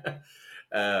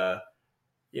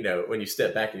 When you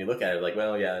step back and you look at it, like,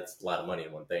 well, yeah, that's a lot of money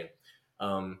in one thing.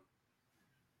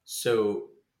 So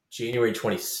January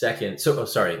 22nd.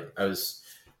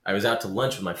 I was out to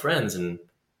lunch with my friends, and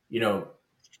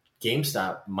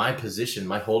GameStop,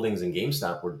 my holdings in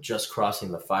GameStop were just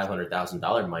crossing the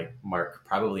 $500,000 mark,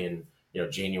 probably in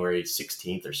January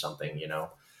 16th or something.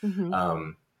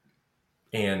 Mm-hmm.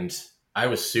 And I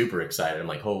was super excited. I'm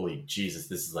like, holy Jesus,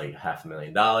 this is like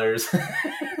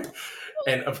 $500,000.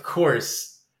 And of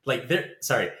course, like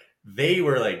they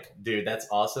were like, dude, that's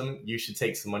awesome. You should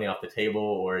take some money off the table,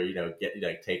 or,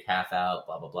 take half out,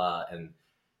 blah, blah, blah. And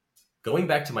going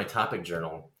back to my topic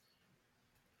journal,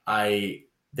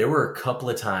 there were a couple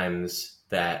of times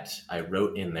that I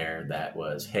wrote in there that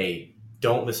was, hey,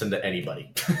 don't listen to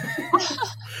anybody.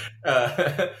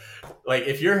 Like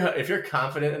if you're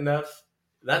confident enough,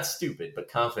 not stupid, but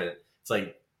confident, it's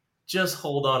like, just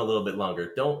hold on a little bit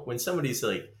longer. When somebody's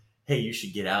like, hey, you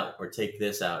should get out or take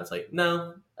this out, it's like,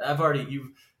 no, that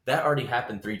already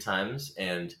happened 3 times.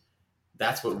 And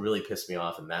that's what really pissed me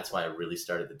off. And that's why I really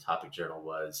started the topic journal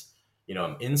was,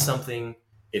 I'm in something,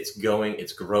 it's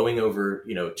growing over,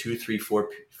 2, 3,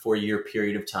 4 year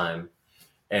period of time.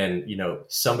 And,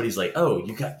 somebody's like, oh,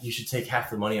 you should take half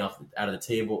the money off the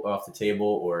table,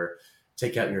 or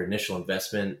take out your initial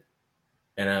investment.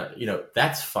 And,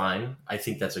 that's fine. I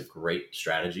think that's a great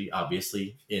strategy,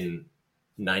 obviously, in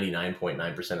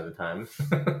 99.9% of the time.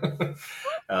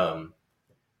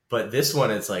 But this one,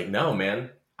 it's like, no, man,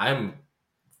 I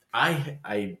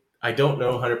don't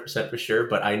know 100% for sure,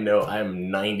 but I know I'm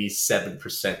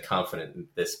 97% confident in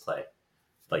this play.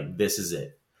 Like, this is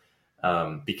it.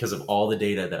 Because of all the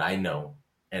data that I know.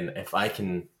 And if I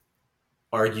can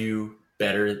argue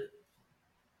better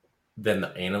than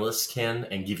the analysts can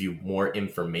and give you more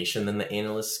information than the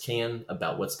analysts can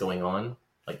about what's going on,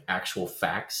 like actual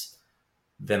facts,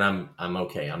 then I'm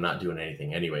okay. I'm not doing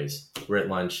anything. Anyways, we're at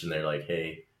lunch and they're like,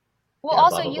 hey, well, yeah,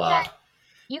 also blah, blah, blah.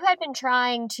 You had been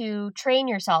trying to train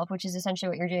yourself, which is essentially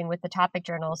what you're doing with the topic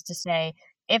journals, to say,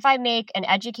 if I make an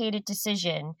educated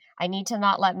decision, I need to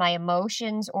not let my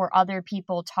emotions or other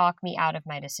people talk me out of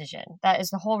my decision. That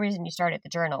is the whole reason you started the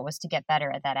journal, was to get better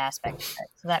at that aspect of it.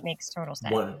 So that makes total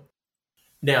sense.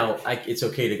 Now, it's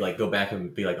okay to go back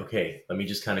and be like, okay, let me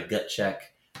just kind of gut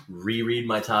check, reread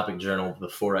my topic journal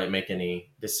before I make any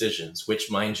decisions,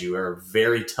 which, mind you, are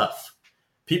very tough.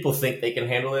 People think they can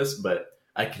handle this, but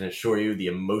I can assure you the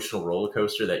emotional roller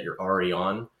coaster that you're already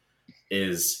on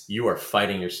is you are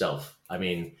fighting yourself. I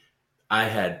mean, I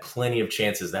had plenty of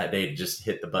chances that day to just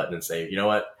hit the button and say, you know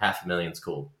what, $500,000's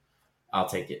cool. I'll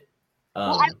take it.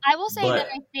 Well, I will say that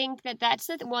I think that's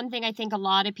the one thing I think a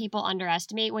lot of people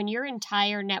underestimate. When your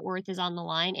entire net worth is on the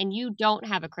line and you don't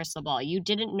have a crystal ball, you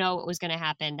didn't know what was going to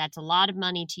happen. That's a lot of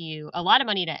money to you, a lot of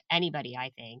money to anybody,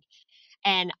 I think.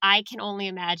 And I can only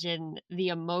imagine the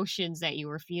emotions that you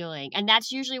were feeling. And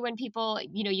that's usually when people,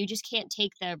 you just can't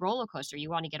take the roller coaster. You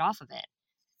want to get off of it.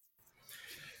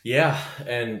 Yeah.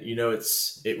 And, I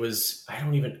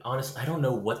don't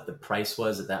know what the price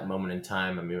was at that moment in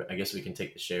time. I mean, I guess we can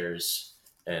take the shares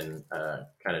and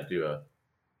kind of do a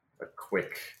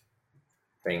quick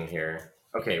thing here.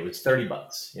 Okay. It was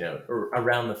 $30, or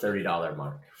around the $30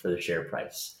 mark for the share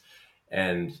price.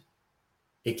 And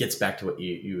it gets back to what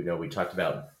we talked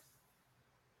about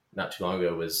not too long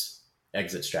ago, was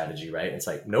exit strategy, right? It's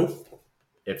like, nope.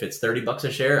 If it's $30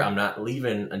 a share, I'm not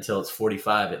leaving until it's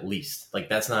 45 at least. Like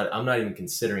I'm not even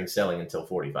considering selling until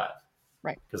 45.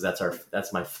 Right. Because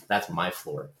that's my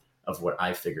floor of what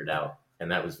I figured out.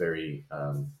 And that was very,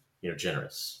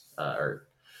 generous.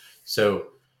 So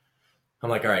I'm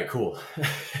like, all right, cool.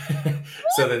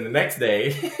 So then the next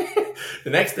day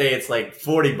it's like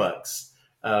 $40.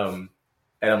 And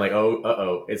I'm like,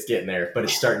 oh, it's getting there, but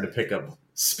it's starting to pick up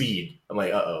speed. I'm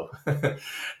like,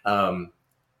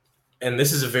 and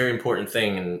this is a very important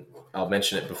thing, and I'll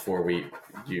mention it before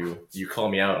you call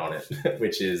me out on it,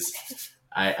 which is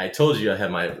I told you I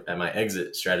had my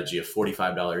exit strategy of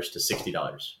 $45 to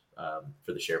 $60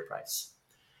 for the share price.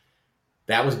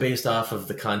 That was based off of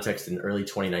the context in early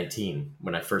 2019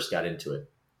 when I first got into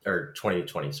it, or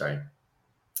 2020, sorry,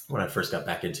 when I first got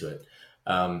back into it,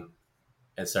 and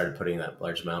started putting that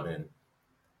large amount in.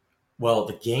 Well,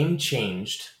 the game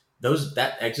changed.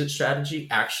 That exit strategy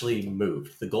actually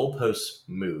moved. The goalposts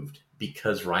moved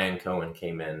because Ryan Cohen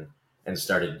came in and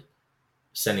started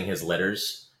sending his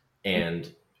letters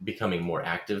and becoming more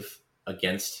active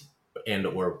against and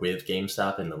or with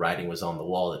GameStop, and the writing was on the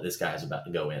wall that this guy is about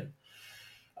to go in.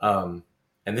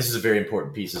 And this is a very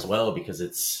important piece as well because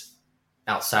it's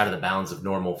outside of the bounds of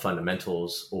normal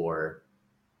fundamentals or,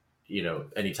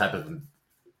 any type of,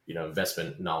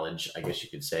 investment knowledge, I guess you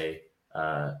could say,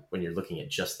 when you're looking at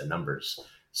just the numbers.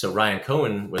 So Ryan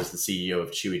Cohen was the CEO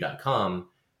of Chewy.com,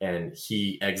 and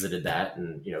he exited that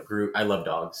and, grew. I love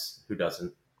dogs. Who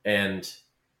doesn't? And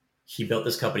he built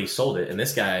this company, sold it. And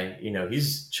this guy,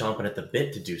 he's chomping at the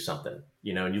bit to do something,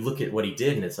 and you look at what he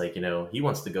did and it's like, he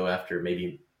wants to go after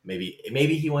maybe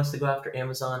he wants to go after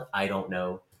Amazon. I don't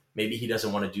know. Maybe he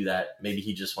doesn't want to do that. Maybe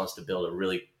he just wants to build a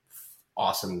really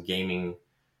awesome gaming,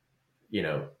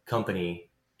 company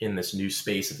in this new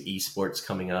space of esports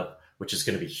coming up, which is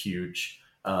going to be huge.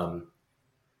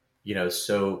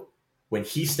 So when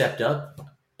he stepped up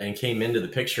and came into the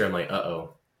picture, I'm like,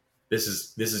 this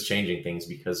is changing things,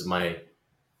 because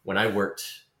when I worked,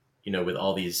 with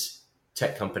all these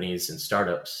tech companies and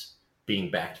startups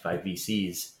being backed by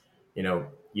VCs,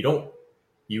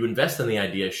 you invest in the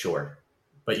idea, sure,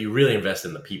 but you really invest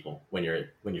in the people when you're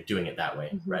doing it that way.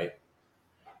 Mm-hmm. Right.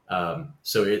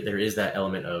 So there is that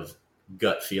element of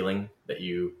gut feeling that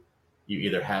you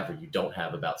either have or you don't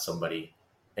have about somebody,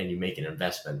 and you make an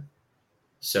investment.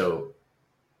 So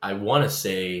I want to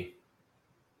say,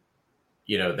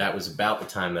 that was about the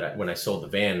time that when I sold the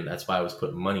van, that's why I was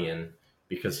putting money in,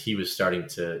 because he was starting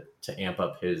to amp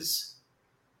up his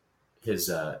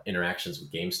interactions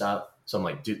with GameStop. So I'm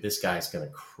like, dude, this guy's going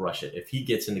to crush it. If he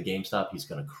gets into GameStop, he's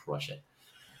going to crush it.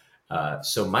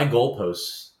 So my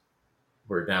goalposts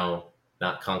were now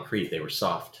not concrete. They were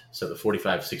soft. So the $45,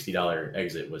 $60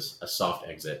 exit was a soft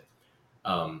exit.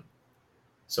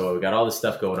 So we got all this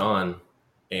stuff going on,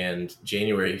 and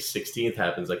January 16th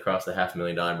happens. I crossed the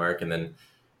 $500,000 mark, and then,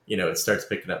 it starts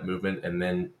picking up movement. And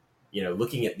then,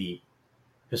 looking at the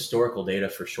historical data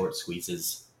for short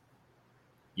squeezes,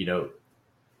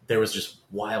 there was just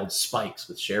wild spikes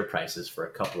with share prices for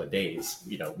a couple of days,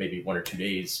 maybe 1 or 2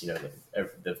 days.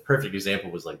 The perfect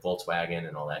example was like Volkswagen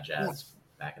and all that jazz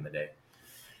back in the day,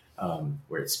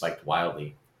 where it spiked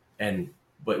wildly.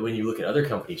 But when you look at other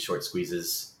companies' short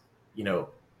squeezes,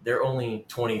 they're only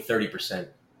 20, 30%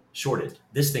 shorted.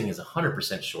 This thing is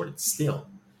 100% shorted still.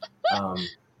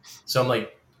 So I'm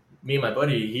like, me and my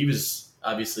buddy, he was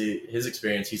obviously his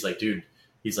experience. He's like, dude,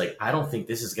 I don't think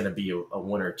this is going to be a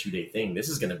 1 or 2 day thing. This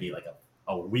is going to be like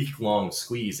a week-long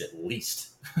squeeze at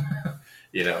least.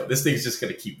 This thing's just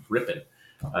going to keep ripping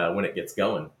when it gets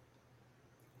going.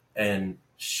 And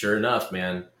sure enough,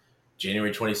 man,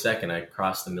 January 22nd, I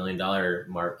crossed the $1 million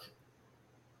mark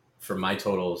for my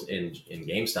totals in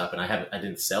GameStop, and I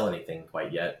didn't sell anything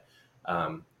quite yet.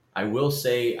 I will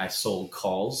say I sold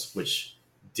calls, which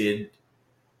did,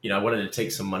 I wanted to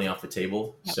take some money off the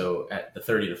table. Yep. So at the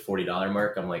 $30 to $40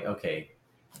 mark, I'm like, okay,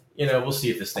 we'll see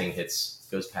if this thing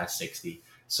goes past 60.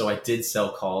 So I did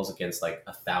sell calls against like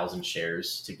 1,000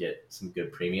 shares to get some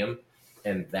good premium.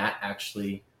 And that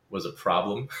actually was a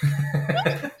problem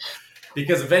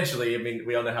because eventually,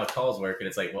 we all know how calls work. And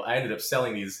it's like, well, I ended up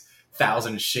selling these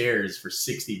 1,000 shares for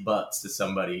 $60 to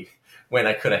somebody when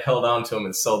I could have held on to them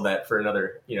and sold that for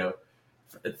another,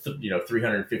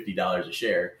 $350 a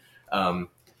share,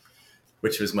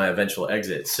 which was my eventual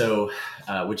exit. So,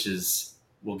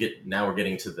 we're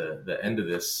getting to the end of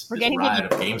this ride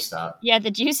of GameStop. Yeah.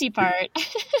 The juicy part.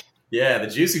 Yeah. The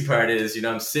juicy part is,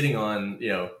 I'm sitting on,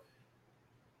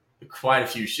 quite a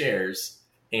few shares,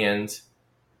 and,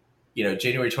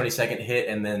 January 22nd hit,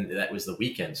 and then that was the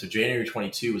weekend. So January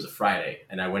 22 was a Friday,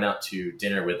 and I went out to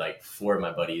dinner with like 4 of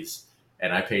my buddies,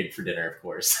 and I paid for dinner, of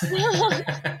course.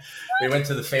 We went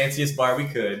to the fanciest bar we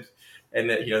could, and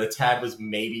the tab was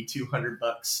maybe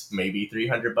 $200, maybe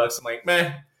 $300. I'm like,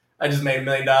 man, I just made $1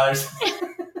 million.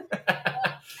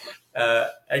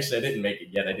 Actually, I didn't make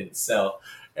it yet. I didn't sell.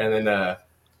 And then, I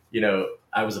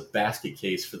was a basket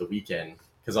case for the weekend,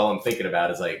 because all I'm thinking about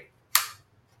is like,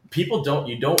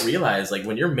 you don't realize, like,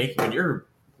 when you're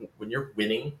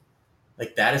winning,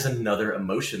 like, that is another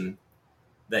emotion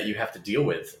that you have to deal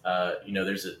with.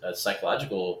 There's a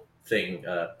psychological thing,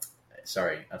 a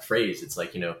phrase. It's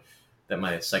like, that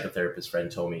my psychotherapist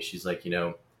friend told me. She's like,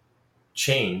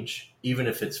 change, even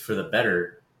if it's for the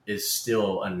better, is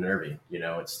still unnerving.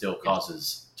 It still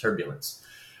causes turbulence.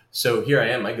 So here I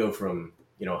am. I go from,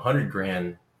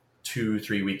 $100,000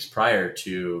 2-3 weeks prior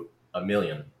to $1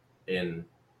 million in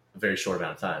a very short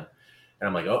amount of time. And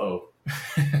I'm like, uh-oh,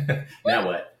 now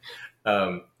what?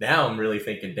 Now I'm really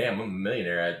thinking, damn, I'm a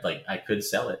millionaire. I could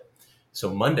sell it.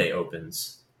 So Monday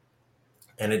opens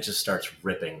and it just starts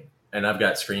ripping. And I've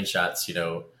got screenshots,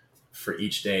 for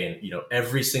each day. And,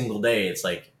 every single day it's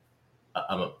like,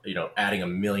 I'm, adding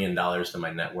 $1 million to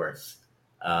my net worth.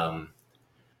 That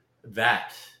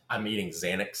I'm eating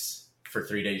Xanax for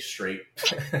 3 days straight.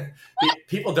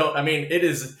 People don't, it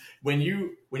is when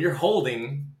you're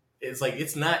holding, it's like,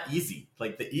 it's not easy.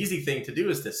 Like the easy thing to do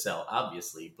is to sell,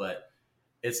 obviously, but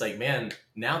it's like, man,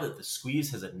 now that the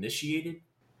squeeze has initiated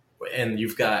and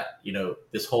you've got,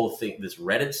 this whole thing, this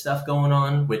Reddit stuff going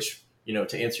on, which,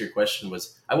 to answer your question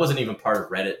I wasn't even part of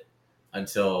Reddit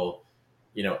until,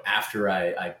 after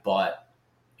I bought,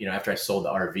 after I sold the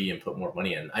RV and put more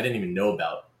money in. I didn't even know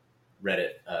about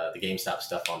Reddit, the GameStop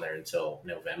stuff on there until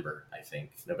November, I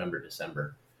think,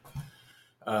 December.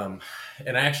 And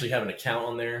I actually have an account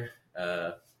on there.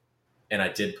 And I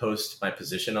did post my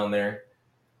position on there,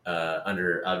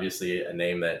 under obviously a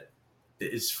name that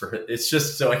is it's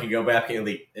just so I can go back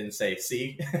and say,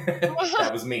 see, that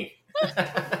was me.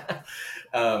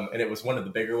 And it was one of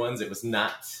the bigger ones. It was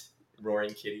not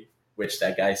Roaring Kitty, which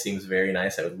that guy seems very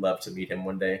nice. I would love to meet him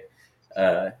one day.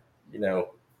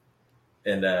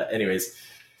 Anyways,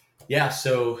 yeah.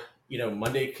 So,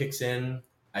 Monday kicks in.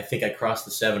 I think I crossed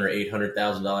the $700,000 or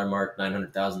 $800,000 mark,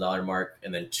 $900,000 mark.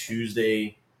 And then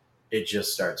Tuesday, it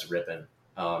just starts ripping.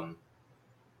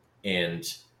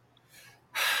 And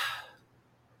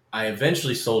I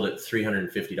eventually sold it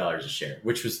 $350 a share,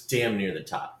 which was damn near the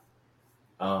top.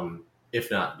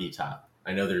 If not the top.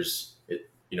 I know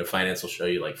finance will show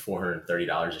you like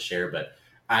 $430 a share, but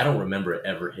I don't remember it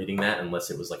ever hitting that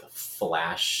unless it was like a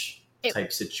flash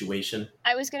type situation.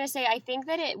 I was going to say, I think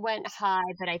that it went high,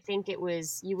 but I think it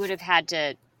was, you would have had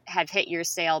to have hit your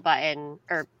sale button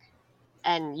I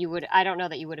don't know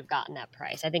that you would have gotten that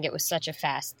price. I think it was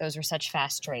those were such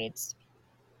fast trades.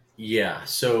 Yeah.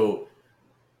 So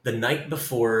the night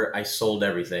before I sold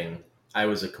everything, I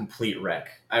was a complete wreck.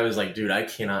 I was like, dude, I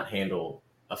cannot handle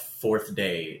a fourth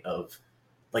day of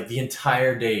the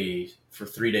entire day for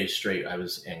 3 days straight. I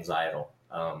was anxietal.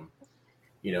 I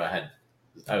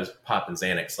was popping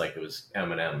Xanax like it was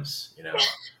M&Ms,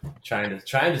 trying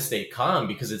to stay calm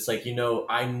because it's like,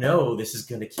 I know this is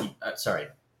going to keep,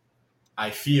 I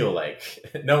feel like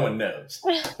no one knows,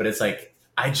 but it's like,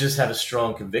 I just have a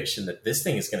strong conviction that this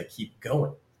thing is going to keep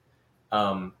going.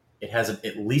 It has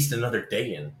at least another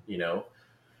day in, and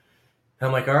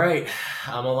I'm like, all right,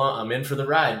 I'm in for the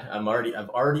ride. I've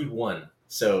already won.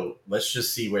 So let's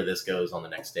just see where this goes on the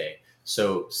next day.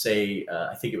 So say,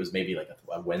 I think it was maybe like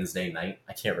a Wednesday night.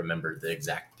 I can't remember the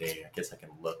exact day. I guess I can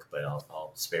look, but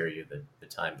I'll spare you the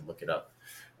time to look it up.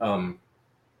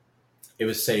 It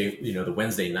was the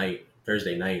Wednesday night,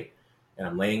 Thursday night, and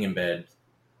I'm laying in bed,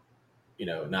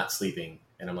 not sleeping.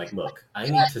 And I'm like, look, I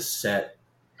need to set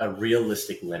a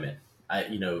realistic limit.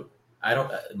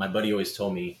 My buddy always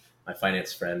told me, my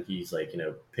finance friend, he's like,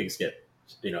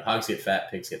 hogs get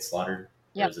fat, pigs get slaughtered.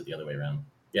 Yep. Or is it the other way around?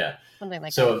 Yeah. Something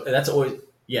like that. So that's always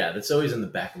in the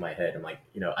back of my head. I'm like,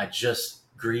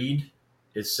 greed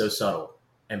is so subtle,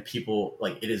 and people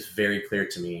it is very clear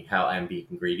to me how I'm being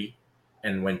greedy.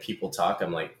 And when people talk,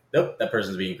 I'm like, nope, that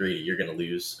person's being greedy. You're going to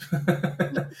lose.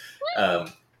 And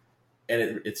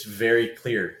it's very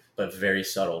clear, but very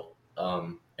subtle.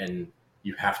 And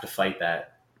you have to fight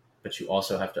that, but you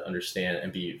also have to understand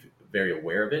and be very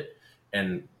aware of it.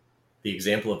 And the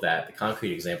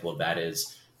concrete example of that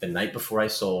is the night before I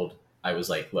sold, I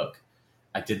was like, look,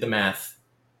 I did the math,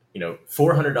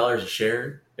 $400 a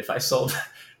share. If I sold,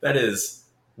 that is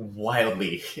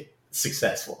wildly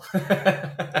successful.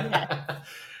 Yeah.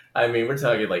 We're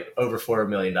talking like over $4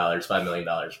 million, $5 million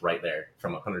right there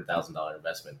from $100,000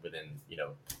 investment within,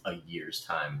 a year's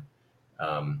time.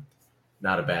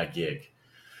 Not a bad gig.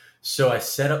 So I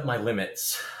set up my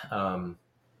limits, and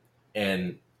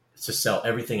to sell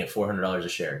everything at $400 a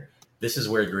share. This is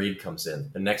where greed comes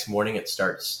in. The next morning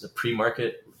the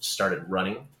pre-market started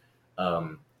running.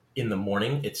 In the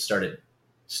morning, it started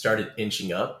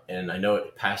inching up, and I know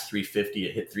it passed 350,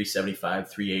 it hit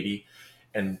 375, 380.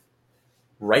 And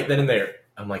right then and there,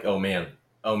 I'm like, oh man,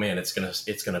 it's going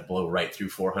to blow right through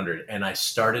 400. And I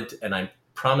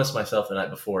promised myself the night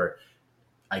before,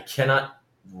 I cannot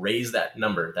raise that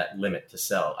number, that limit to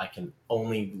sell. I can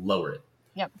only lower it.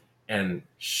 Yep. And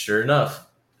sure enough,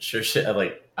 sure shit,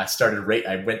 I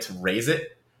I went to raise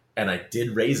it, and I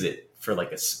did raise it for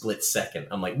like a split second.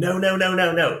 I'm like, no,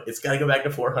 it's got to go back to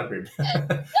 400.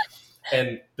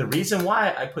 And the reason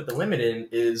why I put the limit in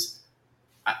is,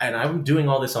 and I'm doing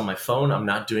all this on my phone. I'm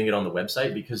not doing it on the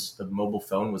website because the mobile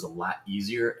phone was a lot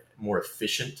easier, more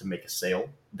efficient to make a sale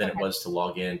than it was to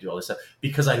log in, do all this stuff,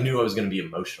 because I knew I was going to be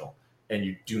emotional, and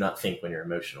you do not think when you're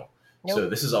emotional. Nope. So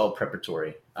this is all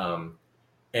preparatory.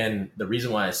 And the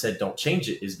reason why I said don't change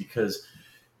it is because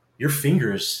your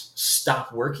fingers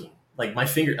stop working. Like my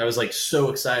finger, I was like so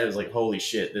excited. I was like, holy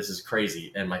shit, this is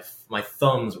crazy. And my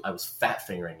thumbs, I was fat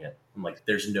fingering it. I'm like,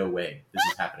 there's no way this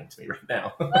is happening to me right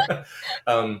now.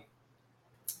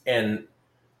 And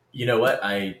you know what?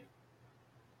 I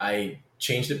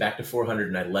changed it back to 400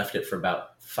 and I left it for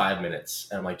about 5 minutes.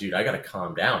 And I'm like, dude, I got to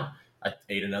calm down. I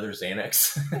ate another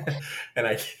Xanax and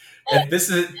this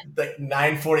is like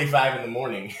 9:45 in the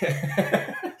morning.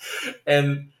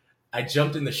 And I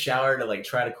jumped in the shower to like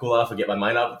try to cool off and get my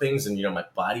mind off of things. And, my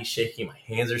body's shaking, my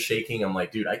hands are shaking. I'm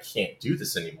like, dude, I can't do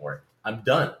this anymore. I'm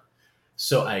done.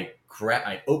 So I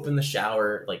opened the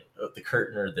shower, like the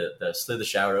curtain or the slid the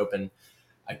shower open.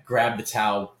 I grabbed the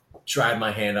towel, dried my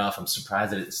hand off. I'm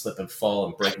surprised that it didn't slip and fall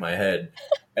and break my head.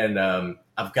 And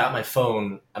I've got my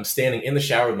phone. I'm standing in the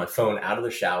shower with my phone out of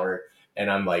the shower.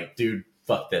 And I'm like, dude,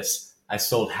 fuck this. I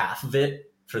sold half of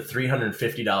it for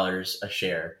 $350 a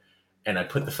share. And I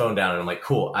put the phone down and I'm like,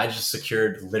 cool, I just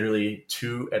secured literally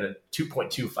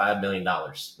 $2.25 million.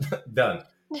 Done.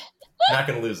 Not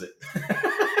going to lose it.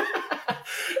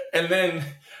 And then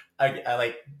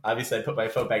I obviously I put my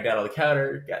phone back down on the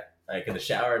counter, got like in the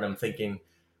shower, and I'm thinking,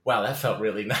 wow, that felt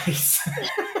really nice.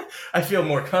 I feel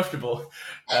more comfortable,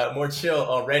 more chill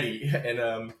already.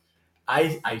 And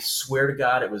I swear to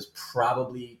God, it was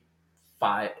probably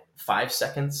five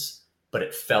seconds, but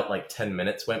it felt like 10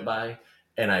 minutes went by.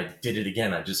 And I did it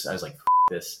again. I was like,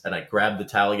 this. And I grabbed the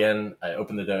towel again. I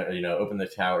opened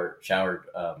the shower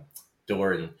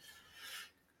door and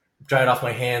dried off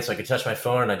my hands so I could touch my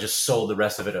phone. And I just sold the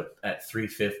rest of it at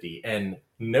 $350. And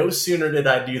no sooner did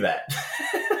I do that,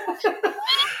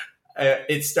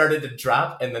 it started to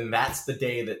drop. And then that's the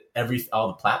day that all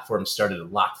the platforms started to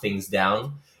lock things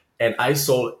down. And I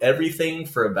sold everything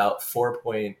for about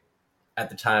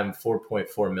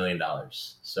 $4.4 million.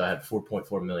 So I had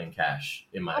 4.4 million cash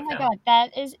in my account. Oh my God,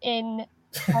 that is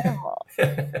incredible.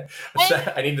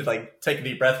 I need to take a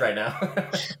deep breath right now.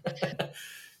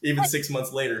 Even 6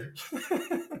 months later.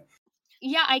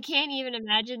 Yeah, I can't even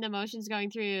imagine the emotions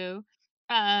going through.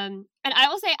 And I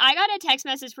will say, I got a text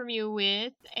message from you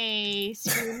with a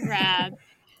screen grab,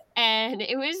 and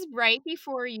it was right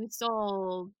before you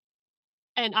sold.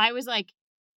 And I was like,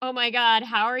 oh my God,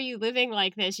 how are you living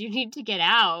like this? You need to get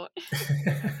out.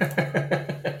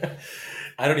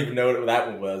 I don't even know what that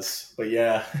one was, but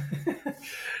yeah.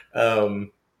 I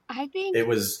think it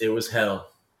was hell.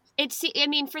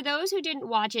 For those who didn't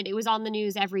watch it, it was on the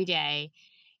news every day.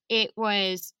 It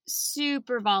was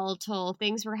super volatile.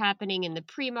 Things were happening in the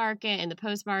pre-market and the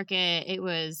post-market.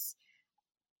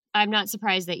 I'm not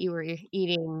surprised that you were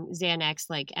eating Xanax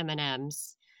like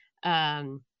M&Ms.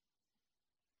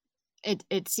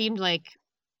 It seemed like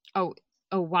a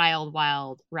wild,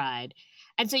 wild ride.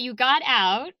 And so you got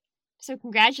out. So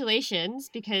congratulations,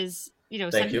 because,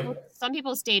 some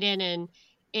people stayed in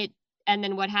and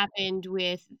then what happened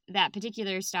with that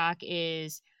particular stock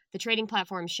is the trading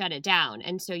platform shut it down.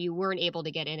 And so you weren't able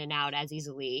to get in and out as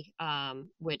easily,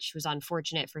 which was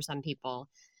unfortunate for some people.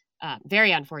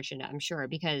 Very unfortunate, I'm sure,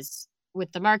 because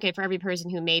with the market, for every person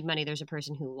who made money, there's a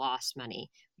person who lost money,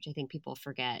 which I think people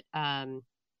forget.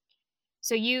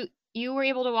 So you were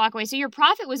able to walk away. So your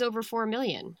profit was over 4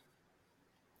 million.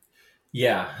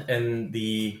 Yeah. And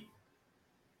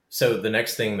so the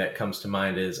next thing that comes to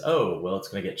mind is, it's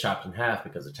going to get chopped in half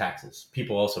because of taxes.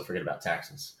 People also forget about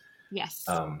taxes. Yes.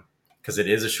 Because it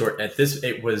is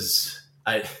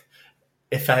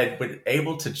if I had been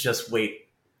able to just wait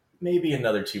maybe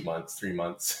another 2 months, 3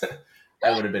 months,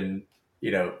 I would have been,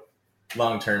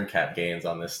 long-term cap gains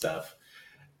on this stuff.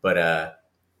 But,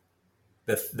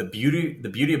 the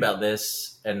beauty about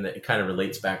this, and it kind of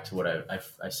relates back to what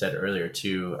I said earlier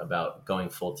too, about going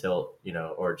full tilt,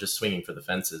 or just swinging for the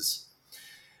fences.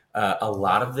 A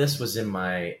lot of this was in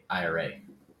my IRA.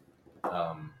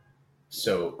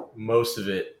 So most of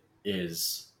it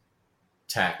is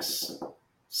tax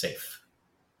safe.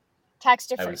 Tax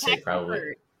deferred. I would say probably.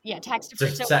 Deferred. Yeah, tax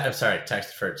deferred. I'm sorry, tax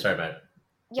deferred. Sorry about it.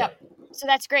 Yep. Yeah. So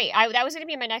that's great. That was going to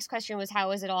be my next question, was how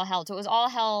was it all held? So it was all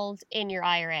held in your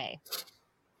IRA,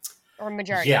 or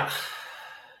majority? Yeah.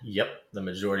 Yep. The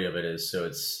majority of it is. So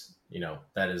it's,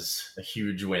 that is a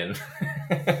huge win.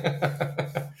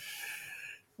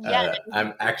 Yeah.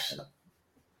 I'm actually,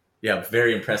 yeah,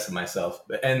 very impressed with myself.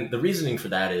 And the reasoning for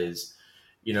that is,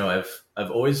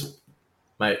 I've always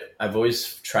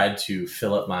tried to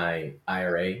fill up my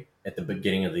IRA at the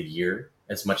beginning of the year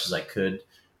as much as I could,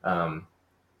 when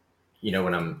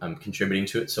I'm contributing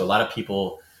to it. So a lot of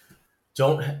people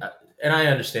don't, and I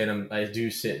understand them. I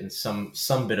do sit in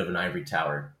some bit of an ivory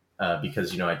tower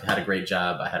because I had a great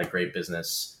job, I had a great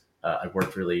business. I had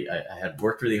worked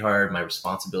really hard. My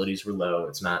responsibilities were low.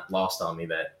 It's not lost on me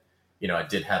that I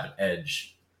did have an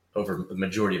edge over the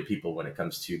majority of people when it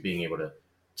comes to being able to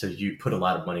put a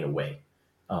lot of money away.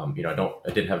 I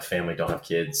didn't have a family, don't have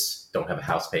kids, don't have a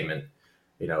house payment.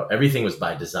 Everything was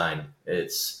by design.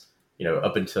 It's,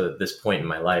 up until this point in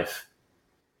my life,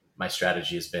 my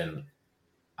strategy has been,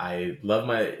 I love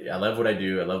what I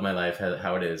do. I love my life,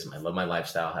 how it is. I love my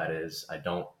lifestyle, how it is. I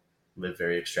don't live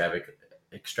very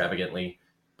extravagantly,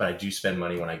 but I do spend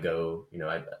money when I go,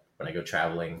 when I go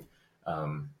traveling.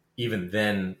 Even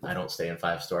then I don't stay in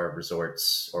 5-star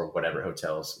resorts or whatever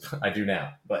hotels. I do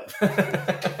now, but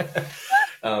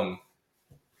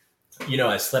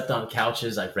I slept on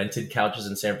couches. I rented couches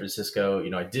in San Francisco.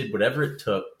 I did whatever it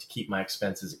took to keep my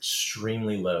expenses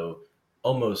extremely low.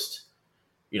 Almost,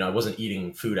 I wasn't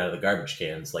eating food out of the garbage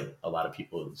cans like a lot of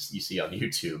people you see on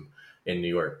YouTube in New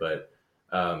York. But,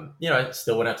 I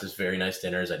still went out to very nice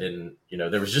dinners. I didn't,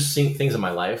 there was just things in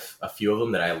my life, a few of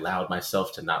them that I allowed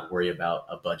myself to not worry about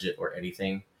a budget or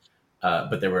anything.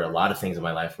 But there were a lot of things in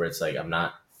my life where it's like, I'm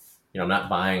not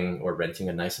buying or renting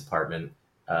a nice apartment.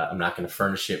 I'm not going to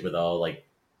furnish it with all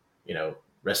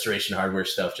restoration hardware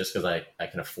stuff just because I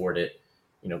can afford it.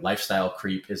 Lifestyle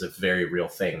creep is a very real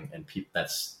thing, and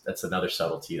that's another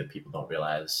subtlety that people don't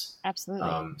realize.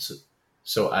 Absolutely.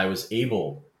 So I was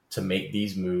able to make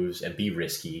these moves and be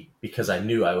risky because I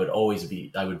knew it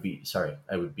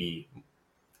would be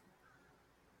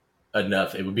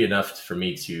enough. It would be enough for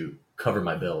me to cover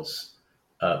my bills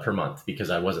per month because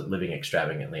I wasn't living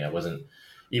extravagantly. I wasn't,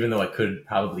 even though I could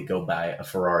probably go buy a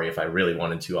Ferrari if I really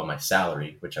wanted to on my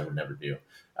salary, which I would never do.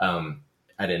 I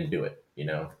didn't do it,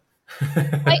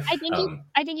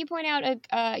 I think you point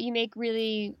out, you make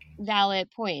really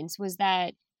valid points, was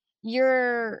that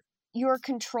your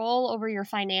control over your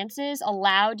finances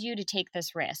allowed you to take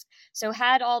this risk. So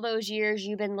had all those years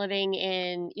you've been living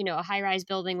in, a high-rise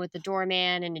building with a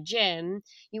doorman and a gym,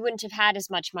 you wouldn't have had as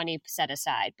much money set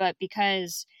aside. But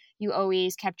because you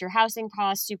always kept your housing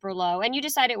costs super low and you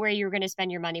decided where you were going to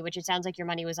spend your money, which it sounds like your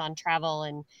money was on travel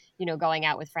and, going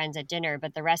out with friends at dinner,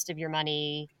 but the rest of your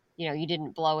money, you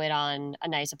didn't blow it on a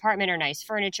nice apartment or nice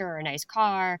furniture or a nice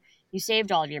car. You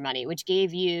saved all of your money, which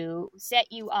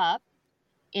set you up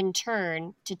in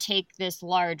turn to take this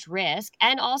large risk.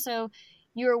 And also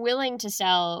you were willing to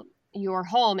sell your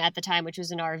home at the time, which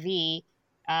was an RV,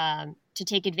 to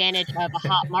take advantage of a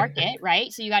hot market,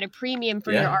 right? So you got a premium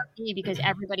for your RV because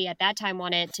everybody at that time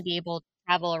wanted to be able to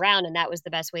travel around, and that was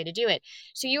the best way to do it.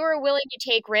 So you were willing to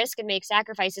take risk and make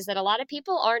sacrifices that a lot of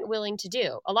people aren't willing to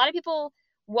do. A lot of people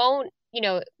won't,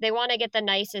 they want to get the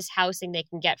nicest housing they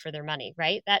can get for their money,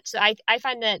 right? So I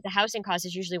find that the housing cost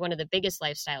is usually one of the biggest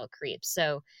lifestyle creeps.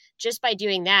 So just by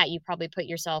doing that, you probably put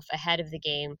yourself ahead of the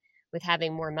game with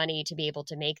having more money to be able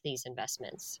to make these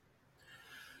investments.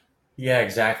 Yeah,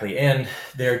 exactly. And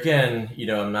there again,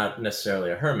 I'm not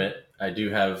necessarily a hermit. I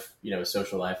do have, a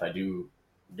social life. I do,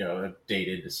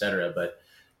 dated, etc. But,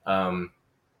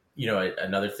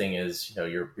 another thing is,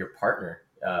 your partner,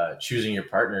 choosing your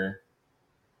partner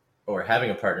or having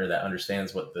a partner that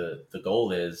understands what the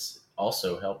goal is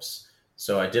also helps.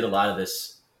 So I did a lot of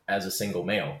this as a single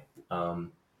male,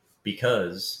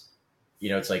 because,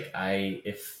 it's like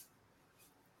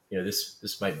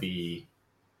this might be,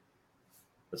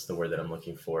 what's the word that I'm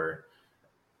looking for?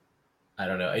 I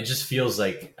don't know. It just feels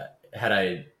like had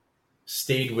I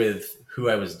stayed with who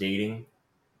I was dating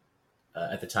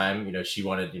at the time, she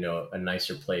wanted, a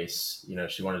nicer place.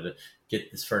 She wanted to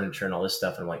get this furniture and all this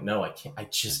stuff. And I'm like, no, I can't.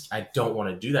 I don't want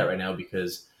to do that right now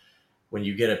because when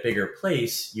you get a bigger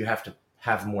place, you have to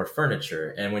have more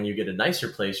furniture. And when you get a nicer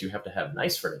place, you have to have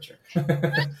nice furniture.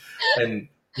 And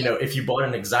if you bought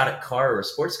an exotic car or a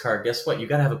sports car, guess what? You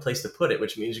got to have a place to put it,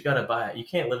 which means you got to buy it. You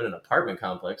can't live in an apartment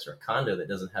complex or a condo that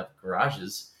doesn't have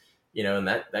garages,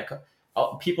 and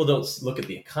people don't look at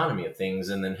the economy of things.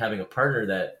 And then having a partner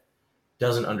that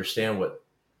doesn't understand what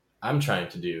I'm trying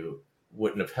to do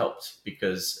wouldn't have helped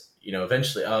because,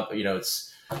 eventually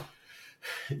it's,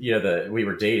 we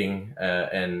were dating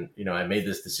and, I made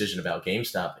this decision about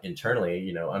GameStop internally,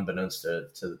 unbeknownst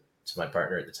to to my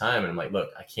partner at the time, and I'm like,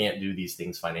 look, I can't do these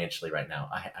things financially right now.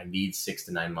 I need 6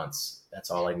 to 9 months.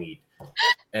 That's all I need.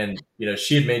 And,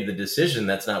 she had made the decision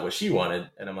that's not what she wanted.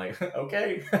 And I'm like,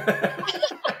 okay.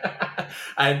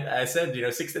 I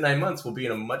said, 6 to 9 months we'll be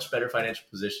in a much better financial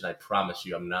position. I promise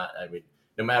you.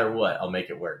 No matter what, I'll make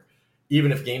it work.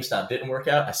 Even if GameStop didn't work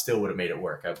out, I still would have made it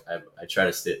work. I try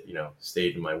to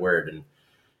stay to my word. And,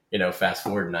 fast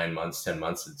forward 9 months, 10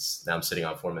 months, now I'm sitting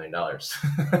on $4 million.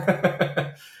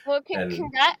 Well,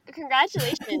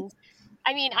 congratulations.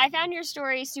 I mean, I found your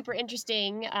story super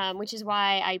interesting, which is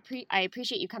why I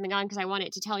appreciate you coming on, because I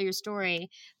wanted to tell your story.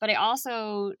 But I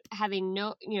also,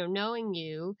 knowing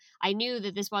you, I knew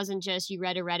that this wasn't just you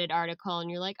read a Reddit article and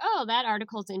you're like, oh, that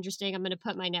article's interesting, I'm going to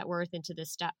put my net worth into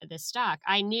this stock.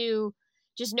 I knew,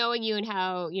 just knowing you and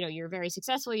how, you're very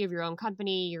successful, you have your own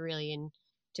company, you're really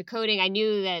into coding. I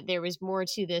knew that there was more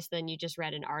to this than you just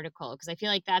read an article, because I feel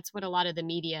like that's what a lot of the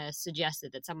media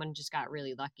suggested, that someone just got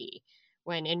really lucky.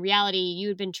 When in reality, you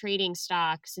had been trading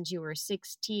stock since you were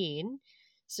 16.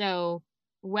 So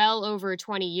well over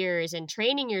 20 years, and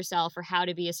training yourself for how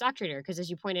to be a stock trader. Because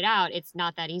as you pointed out, it's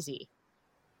not that easy.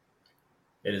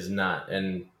 It is not.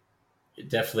 And it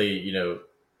definitely, like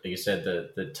you said,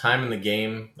 the time in the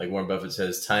game, like Warren Buffett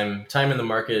says, time in the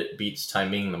market beats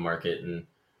timing the market. And,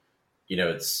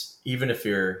 it's, even if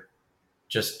you're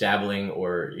just dabbling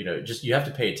or, you have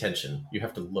to pay attention. You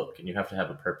have to look and you have to have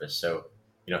a purpose. So,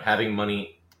 having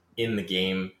money in the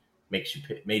game made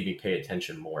me pay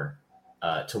attention more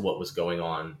to what was going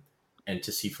on, and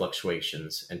to see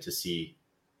fluctuations, and to see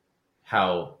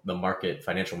how the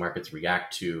financial markets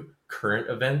react to current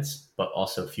events, but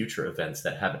also future events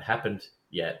that haven't happened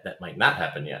yet, that might not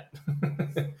happen yet.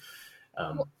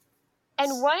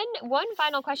 And one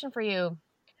final question for you.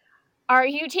 Are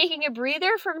you taking a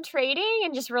breather from trading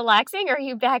and just relaxing, or are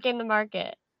you back in the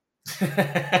market?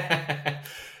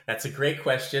 That's a great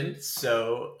question.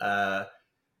 So,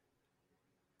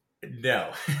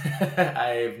 no,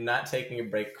 I'm not taking a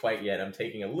break quite yet. I'm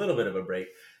taking a little bit of a break.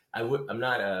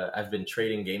 I've been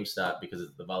trading GameStop because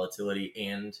of the volatility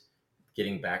and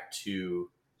getting back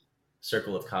to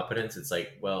circle of competence. It's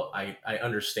like, well, I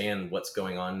understand what's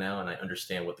going on now, and I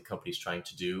understand what the company's trying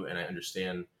to do. And I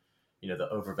understand, the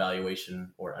overvaluation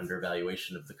or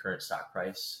undervaluation of the current stock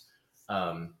price.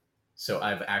 So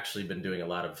I've actually been doing a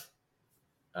lot of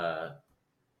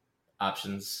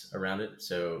options around it,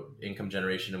 so income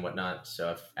generation and whatnot.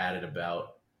 So I've added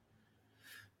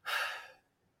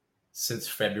since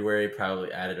February,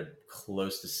 probably added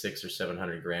close to 600 or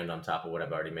 700 grand on top of what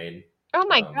I've already made. Oh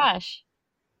my gosh.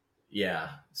 Yeah.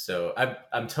 So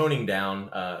I'm toning down,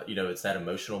 it's that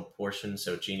emotional portion.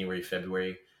 So January,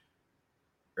 February,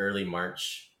 early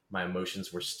March, my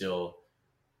emotions were still,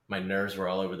 my nerves were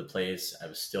all over the place. I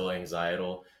was still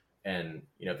anxietal. And,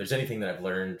 if there's anything that I've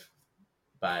learned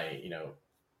by,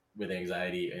 with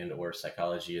anxiety and or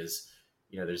psychology is,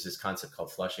 there's this concept called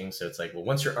flushing. So it's like, well,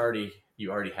 once you already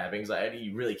have anxiety,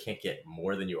 you really can't get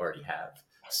more than you already have.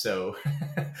 So,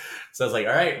 I was like,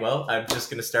 all right, well, I'm just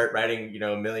going to start writing,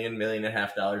 $1 million, $1.5 million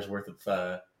worth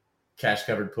of cash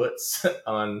covered puts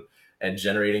on, and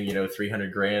generating,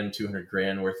 300 grand, 200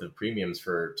 grand worth of premiums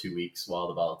for 2 weeks while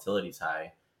the volatility's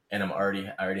high. And I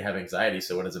already have anxiety.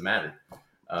 So what does it matter?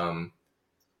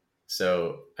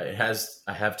 So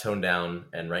I have toned down,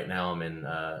 and right now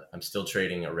I'm still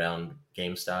trading around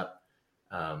GameStop.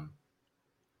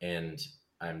 And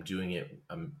I'm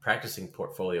practicing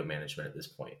portfolio management at this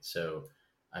point. So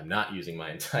I'm not using my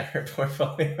entire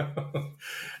portfolio.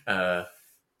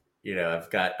 I've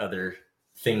got other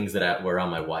things that were on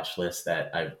my watch list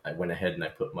that I went ahead and I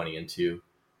put money into.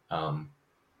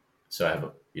 So I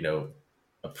have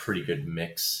a pretty good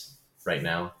mix right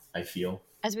now, I feel.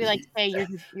 As we like to say,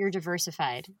 you're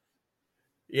diversified.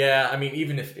 Yeah, I mean,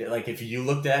 even if you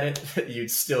looked at it,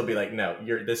 you'd still be like, no,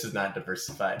 this is not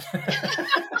diversified.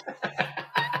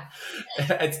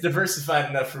 It's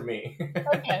diversified enough for me.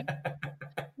 Okay.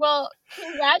 Well,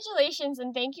 congratulations,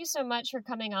 and thank you so much for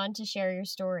coming on to share your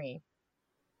story.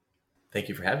 Thank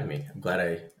you for having me. I'm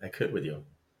glad I could with you.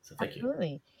 So thank you.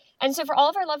 Absolutely. And so for all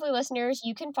of our lovely listeners,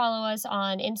 you can follow us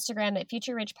on Instagram at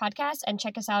Future Rich Podcast, and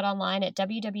check us out online at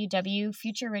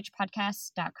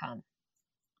www.futurerichpodcast.com.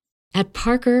 At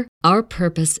Parker, our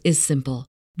purpose is simple.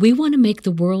 We want to make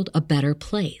the world a better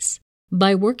place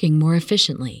by working more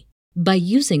efficiently, by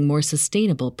using more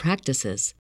sustainable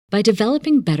practices, by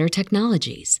developing better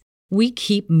technologies. We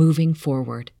keep moving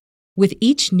forward. With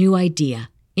each new idea,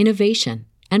 innovation,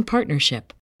 and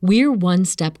partnership, we're one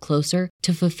step closer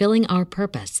to fulfilling our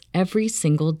purpose every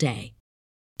single day.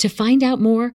 To find out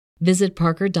more, visit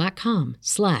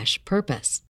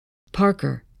parker.com/purpose.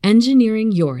 Parker,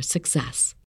 engineering your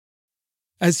success.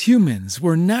 As humans,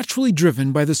 we're naturally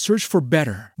driven by the search for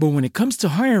better. But when it comes to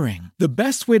hiring, the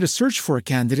best way to search for a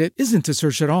candidate isn't to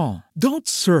search at all. Don't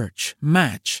search,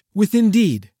 match with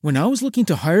Indeed. When I was looking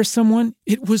to hire someone,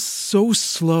 it was so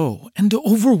slow and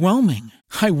overwhelming.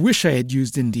 I wish I had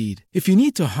used Indeed. If you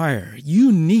need to hire,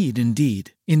 you need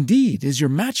Indeed. Indeed is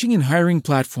your matching and hiring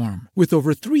platform with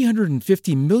over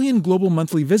 350 million global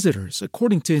monthly visitors,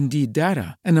 according to Indeed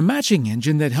data, and a matching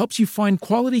engine that helps you find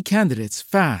quality candidates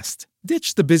fast.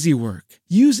 Ditch the busy work.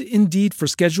 Use Indeed for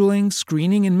scheduling,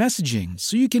 screening, and messaging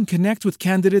so you can connect with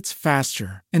candidates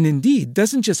faster. And Indeed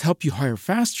doesn't just help you hire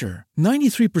faster.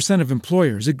 93% of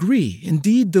employers agree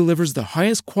Indeed delivers the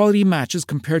highest quality matches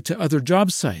compared to other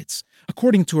job sites,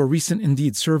 according to a recent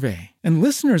Indeed survey. And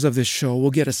listeners of this show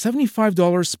will get a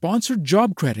 $75 sponsored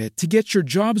job credit to get your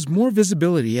jobs more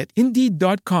visibility at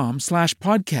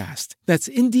Indeed.com/podcast. That's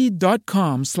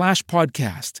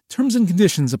Indeed.com/podcast. Terms and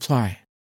conditions apply.